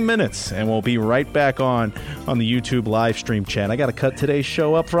 20 minutes, and we'll be right back on the YouTube live stream chat. I got to cut today's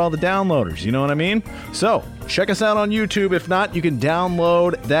show up for all the downloaders, you know what I mean? So check us out on YouTube. If not, you can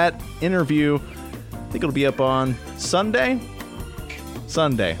download that interview. I think it'll be up on Sunday.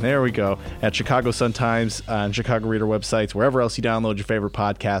 There we go. At Chicago Sun-Times and Chicago Reader websites, wherever else you download your favorite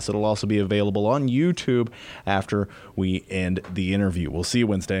podcasts. It'll also be available on YouTube after we end the interview. We'll see you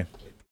Wednesday.